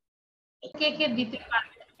 কে কে দিতে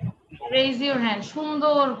পারবে? রেজ ইউর হ্যান্ড,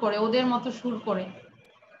 সুন্দর করে ওদের মতো সুর করে।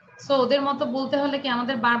 সো ওদের মতো বলতে হলে কি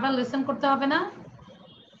আমাদের বারবার লিসেন করতে হবে না,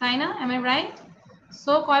 তাই না? am I right?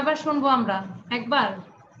 সো কয়বার শুনবো আমরা? একবার,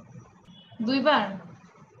 দুইবার,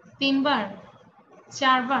 তিনবার,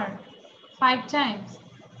 চারবার, 5 times,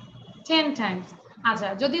 10 times. আচ্ছা,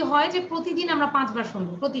 যদি হয় যে প্রতিদিন আমরা 5 বার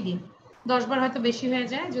শুনবো, প্রতিদিন 10 বার হয়তো বেশি হয়ে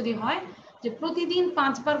যায়, যদি হয় যে প্রতিদিন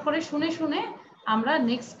 5 বার করে শুনে শুনে আমরা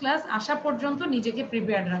নেক্সট ক্লাস আসা পর্যন্ত নিজেকে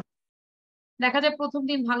প্রিপেয়ার্ড রাখবো। দেখা যায় প্রথম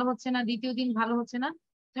দিন ভালো হচ্ছে না, দ্বিতীয় দিন ভালো হচ্ছে না,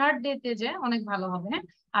 থার্ড ডেতে যে অনেক ভালো হবে, হ্যাঁ?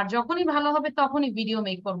 আর যখনই ভালো হবে তখনই ভিডিও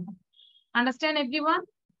মেক করবো। Understand everyone?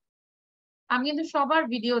 আমি কিন্তু সবার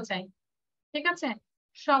ভিডিও চাই, ঠিক আছে?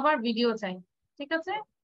 সবার ভিডিও চাই, ঠিক আছে?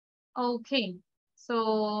 ওকে, সো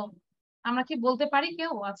আমরা কি বলতে পারি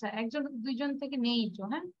কেউ? আচ্ছা, একজন দুইজন থেকে নেই একটু,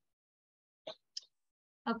 হ্যাঁ?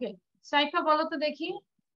 ওকে, সাইফা বলো তো দেখি।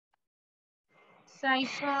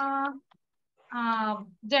 সাইফা,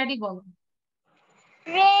 ড্যাডি বলো।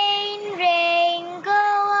 Rain, rain, go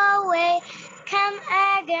away. Come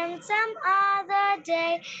again some other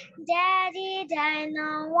day. Daddy Dino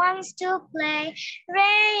wants to play.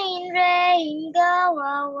 Rain, rain, go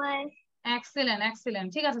away. Excellent, excellent,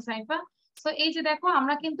 ঠিক আছে সাইফা। সো এই যে দেখো,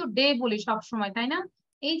 আমরা কিন্তু ডে বলি সব সময়, তাই না?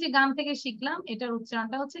 এই যে গান থেকে শিখলাম, এটার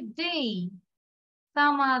উচ্চারণটা হচ্ছে ডে।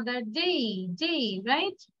 সাম other day, day,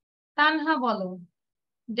 right? Tanha বলো,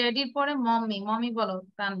 ড্যাডির পরে মম্মি, মম্মি বলো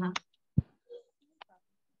Tanha.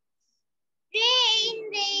 Rain,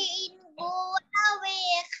 rain, go away.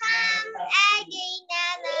 Come again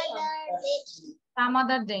another day. সাম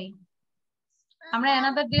আদার ডে, আমরা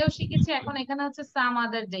অ্যানাদার ডেও শিখেছি, এখন এখানে হচ্ছে সাম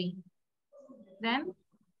other day. Then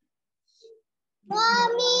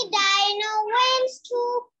Mommy Dino wants to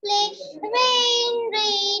play. Rain,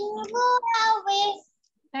 rain, go away.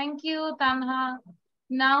 Thank you Tanha.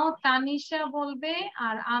 নাও তানিশা বলবে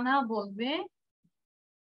আর আনা বলবে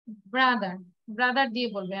ব্রাদার, ব্রাদার দিয়ে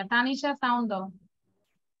বলবে, আর তানিশা সাউন্ড দাও।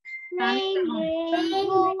 Rain, rain,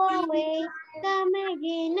 go away. Come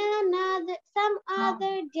again some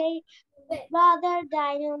other day. Brother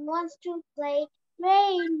Dino wants to play.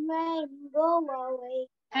 Rain, rain, go away.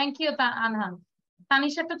 Thank you আনহা।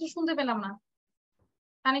 তানিশাটা তো শুনতে পেলাম না,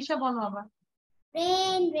 তানিশা বলো আবার।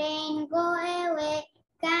 Rain, rain, go away.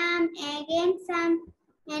 Come again some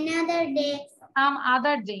another day. Some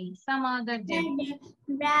other day, some other day.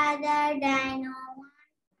 Brother Dino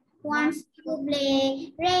wants to play.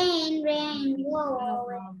 Rain, rain, go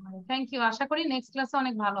away. Thank you, আশা করি next ক্লাসে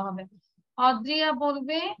অনেক ভালো হবে। অদ্রিয়া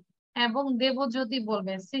বলবে এবং দেবজ্যোতি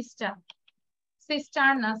বলবে সিস্টার, সিস্টার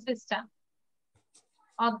না sister.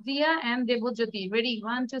 Adriya and Debjyoti, ready,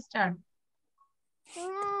 1 2 start.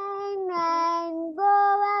 Rain, rain, go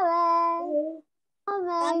away.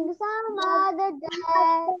 Coming some other day.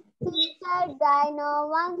 Sister Dino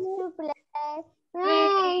wants to play.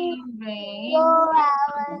 Rain, go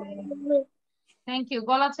away. Thank you.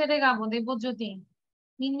 গলা ছেড়ে গাবো দেবজ্যোতি,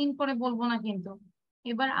 মিনমিন করে বলবো না কিন্তু।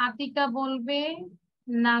 এবার আতিকা বলবে,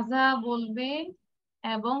 নাজা বলবে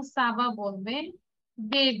এবং সাবা বলবে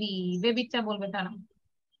বেবি, বেবিটা বলবে তারা।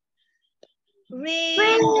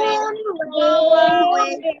 Rain, rain, go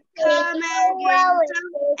away. Come again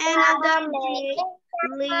some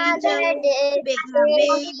another day. Little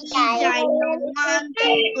baby Dino want to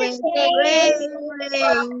play. Rain,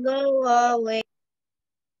 rain, go away.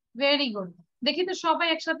 Very good. দেখি তো সবাই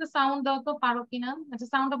একসাথে সাউন্ড দাও তো, পারো কিনা? আচ্ছা,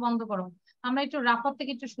 সাউন্ডটা বন্ধ করো, আমরা একটু রাফার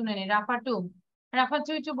থেকে একটু শুনে নিই। রাফা টু, রাফা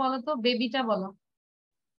টু একটু বলো তো, বেবিটা বলো।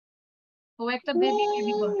 ও একটা বেবি,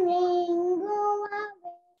 বেবি বলো।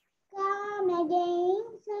 again,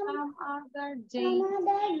 some other day. some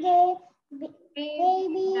other day.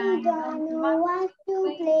 Baby Dino wants to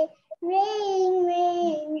play. Rain,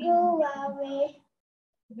 rain, go away.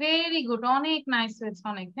 Very good. অনেক নাইস হয়েছে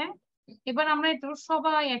অনেক। হ্যাঁ, এবার আমরা একটু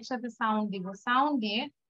সবাই একসাথে সাউন্ড দিব। সাউন্ড দিয়ে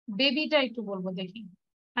বেবিটা একটু বলবো দেখি।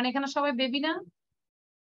 মানে এখানে সবাই বেবি না?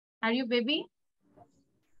 Are you baby?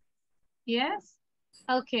 Yes.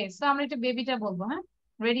 Okay, so আমরা একটু বেবিটা বলবো। হ্যাঁ,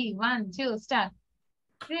 রেডি, 1 2 স্টার্ট।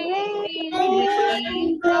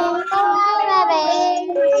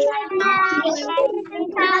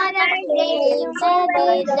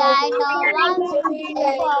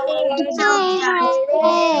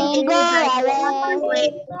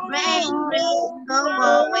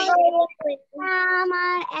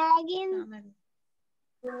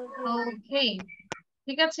 ওকে,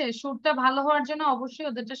 ঠিক আছে, সুরটা ভালো হওয়ার জন্য অবশ্যই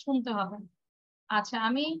ওদেরটা শুনতে হবে। আচ্ছা,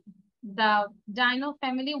 আমি the dino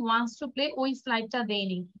family wants to play ওই স্লাইডটা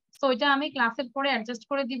দেইনি, তো ওইটা আমি ক্লাসের পরে অ্যাডজাস্ট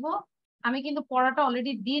করে দিব। আমি কিন্তু পড়াটা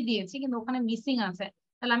অলরেডি দিয়ে দিয়েছি, কিন্তু ওখানে মিসিং আছে,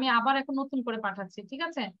 তাহলে আমি আবার এখন নতুন করে পাঠাচ্ছি, ঠিক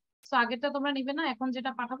আছে? তো আগেরটা তোমরা নিবে না, এখন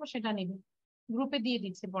যেটা পাঠাবো সেটা নিবে। গ্রুপে দিয়ে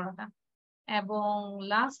দিচ্ছি পড়াটা। এবং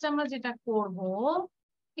লাস্ট আমরা যেটা করব,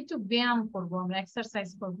 একটু ব্যায়াম করব, আমরা এক্সারসাইজ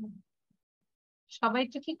করব। সবাই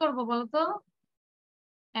একটু কি করবো বলতো?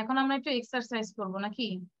 এখন আমরা একটু এক্সারসাইজ করব নাকি?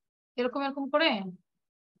 এরকম এরকম করে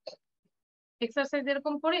এক্সারসাইজ,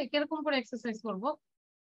 এরকম করে কিরকম করে এক্সারসাইজ করব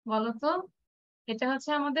বলতো? এটা হচ্ছে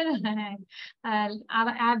আমাদের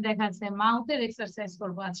আর দেখাচ্ছে মাউথের এক্সারসাইজ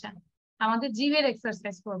করব। আচ্ছা, আমাদের জিভের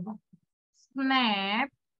এক্সারসাইজ করব। Snap,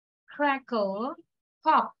 crackle,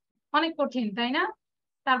 pop. অনেক কঠিন তাই না?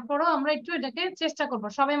 তারপরও আমরা একটু এটাকে চেষ্টা করব।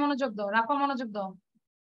 সবাই মনোযোগ দাও, রাফা মনোযোগ দাও।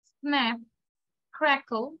 Snap,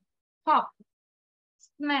 crackle, pop.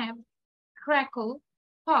 Snap, crackle,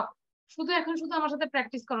 pop. শুধু এখন শুধু আমার সাথে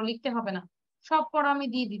প্র্যাকটিস করো, লিখতে হবে না। সব পড়া আমি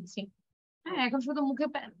দিয়ে দিচ্ছি। হ্যাঁ, এখন শুধু মুখে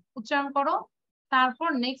উচ্চারণ করো, তারপর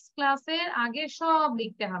নেক্সট ক্লাসের আগে সব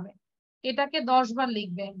লিখতে হবে। এটাকে 10 বার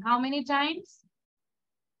লিখবে। How many Times?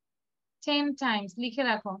 10 টাইমস লিখে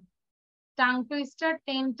রাখো। টাং টুইস্টার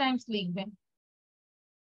 10 টাইমস লিখবে।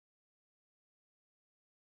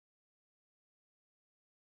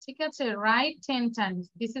 ঠিক আছে, right 10 Times.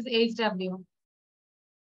 This is HW।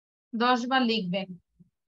 10 বার লিখবে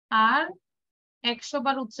আর 100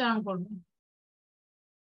 বার উচ্চারণ করবে।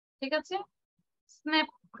 ঠিক আছে? Snap,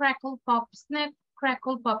 crackle, pop, snap,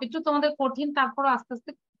 crackle, pop. একটু তোমাদের কঠিন, তারপর আস্তে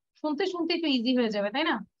আস্তে শুনতে শুনতে একটু ইজি হয়ে যাবে, তাই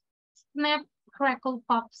না? Snap, crackle,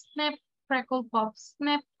 pop, snap, crackle, pop,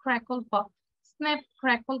 snap, crackle, pop, snap,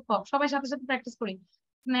 crackle, pop. সবাই সাথে সাথে প্র্যাকটিস করি।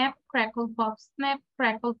 Snap, crackle, pop, snap,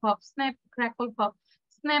 crackle, pop, snap, crackle, pop,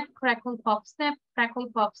 snap, crackle, pop, snap, crackle,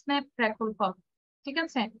 pop, snap, crackle, pop. ঠিক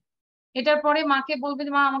আছে? এটার পরে মাকে বলবে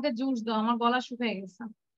যে মা আমাকে জুস দাও, আমার গলা শুকিয়ে গেছে,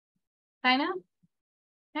 তাই না?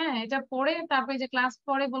 হ্যাঁ, এটা পরে তারপরে যে ক্লাস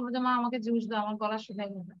পরে বলবো যে মা আমাকে জুস দাও, আমার গলা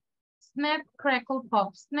শুকিয়ে গেছে। Snap, crackle, pop,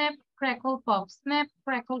 snap, crackle, pop, snap,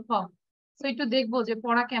 crackle, pop. তো একটু দেখবো যে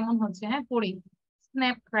পড়া কেমন হচ্ছে। হ্যাঁ, পড়ি।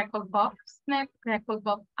 Snap, crackle, pop, snap, crackle,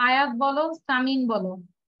 pop. আয়াত বলো, সামিন বলো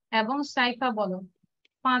এবং সাইফা বলো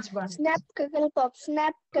 5 বার। Snap, crackle, pop,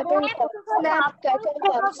 snap, crackle, pop, snap, crackle,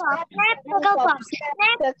 pop, snap, crackle, pop,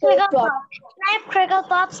 snap, crackle, pop, Snap, crackle,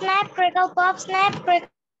 pop, snap, crackle, pop, snap, crackle.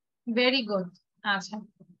 Very good. আচ্ছা,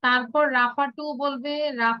 তারপর রাফা 2 বলবে,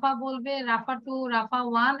 রাফা বলবে, রাফা 2, রাফা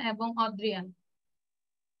 1 এবং অদ্রিয়ান।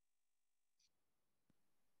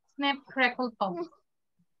 Snap, crackle, pop.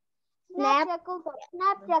 Snap, crackle, pop,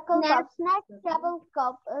 snap, crackle, pop, snap, crackle, pop,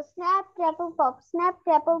 snap, crackle, pop, snap,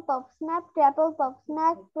 crackle, pop, snap, crackle, pop,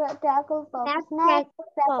 snap, crackle, pop, snap,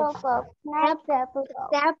 crackle, pop, snap, crackle, pop,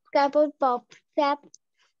 snap, crackle, pop, snap.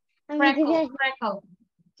 Crackle, crackle.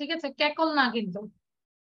 ঠিক আছে, cackle না কিন্তু,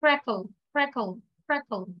 crackle, crackle,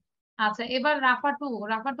 crackle. আচ্ছা, এবার রাফা 2।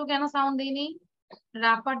 রাফা 2 কেন sound দিইনি?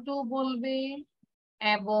 রাফা 2 বলবে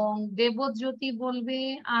এবং দেবজ্যোতি বলবে,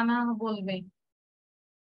 আনা বলবে।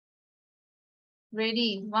 Ready,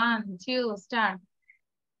 1 2 start.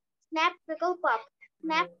 Snap, crackle, pop,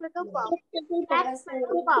 snap, crackle, pop, snap,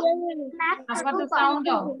 crackle, pop, snap, Apa crackle, the pop, sound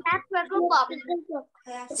of? snap, crackle, pop, snap,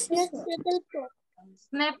 crackle, pop,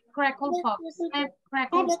 Snap, crackle, pop, snap,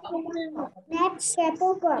 crackle, pop. snap,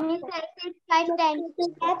 crackle, pop. 5 times.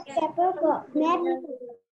 Snap, crackle, pop, snap.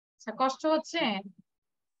 আচ্ছা, কষ্ট হচ্ছে?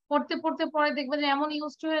 পড়তে পড়তে পরে দেখবে যে এমন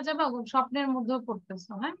used হয়ে যাবে, স্বপ্নের মধ্যেও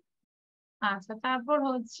পড়তেছো। হ্যাঁ, আচ্ছা, তারপর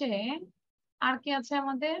হচ্ছে আর কি আছে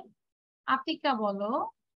আমাদের? আতিকা বলো,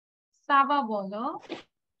 সাবা বলো,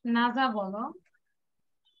 নাজা বলো।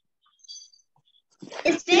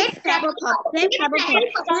 Snap, crackle, pop, snap, crackle, pop,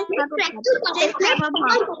 snap, crackle, pop, snap, crackle,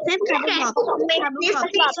 pop, snap, crackle, pop, snap,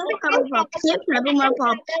 crackle, pop, snap, crackle, pop, snap, crackle,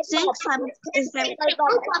 pop, snap,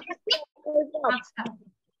 crackle, pop. আচ্ছা,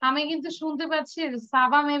 আমি কিন্তু শুনতে পাচ্ছি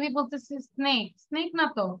সাবা মেবি বলতেছি স্নেক, স্নেক না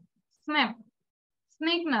তো, স্ন্যাপ,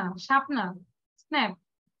 স্নেক না, সাপ না, স্ন্যাপ,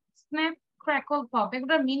 স্ন্যাপ, ক্র্যাকল পপ,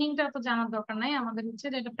 এগুলোর মিনিংটা তো জানার দরকার নাই, আমাদের হচ্ছে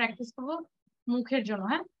যে এটা প্র্যাকটিস করবো মুখের জন্য।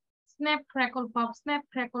 হ্যাঁ, snap crackle pop, snap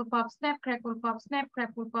crackle pop, snap crackle pop, snap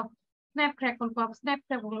crackle pop, snap crackle pop, snap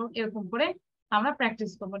crackle, এরকম করে আমরা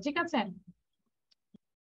প্র্যাকটিস করবো, ঠিক আছে?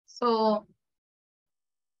 So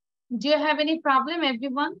do you have any problem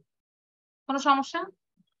everyone? কোনো সমস্যা?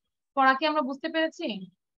 পড়া কি আমরা বুঝতে পেরেছি?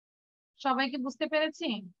 সবাইকে বুঝতে পেরেছি?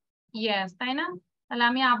 ইয়েস, তাই না? তাহলে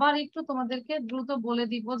আমি আবার একটু তোমাদেরকে দ্রুত বলে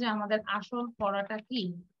দিব যে আমাদের আসল পড়াটা কি।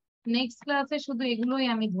 নেক্সট ক্লাসে শুধু এগুলোই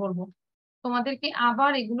আমি ধরবো, তোমাদেরকে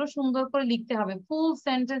আবার এগুলো সুন্দর করে লিখতে হবে, ফুল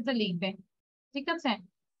সেন্টেন্সে লিখবে, ঠিক আছে?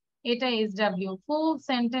 এটা SW, ফুল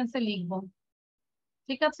সেন্টেন্সে লিখবো,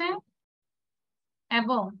 ঠিক আছে?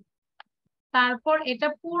 এবং তারপর এটা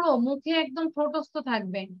পুরো মুখে একদম ঠোঁটস্থ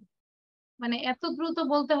থাকবে, মানে এত দ্রুত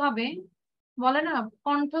বলতে হবে, বলে না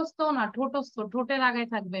কণ্ঠস্থ না, ঠোঁটস্থ, ঠোঁটে লাগাই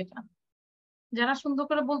থাকবে এটা। যারা সুন্দর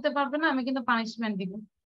করে বলতে পারবে না আমি কিন্তু পানিশমেন্ট দিব,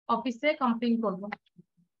 অফিসে কমপ্লেইন করবো।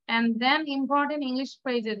 And then important English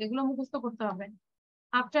phrases, এগুলো মুখস্থ করতে হবে।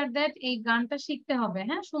 আফটার দ্যাট এই গানটা শিখতে হবে,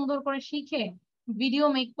 হ্যাঁ, সুন্দর করে শিখে ভিডিও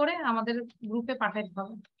মেক করে আমাদের গ্রুপে পাঠাইতে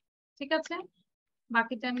হবে, ঠিক আছে?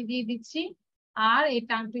 বাকিটা আমি দিয়ে দিচ্ছি। আর এই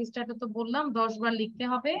টাং টুইস্টারটা তো বললাম 10 বার লিখতে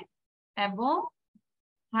হবে এবং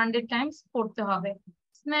 100 টাইমস পড়তে হবে।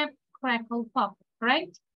 Snap crackle pop,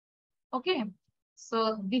 right? Okay, so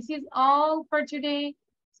this is all for today.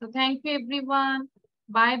 So thank you everyone.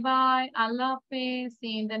 Bye bye. Allah Hafiz.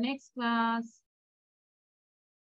 See you in the next class.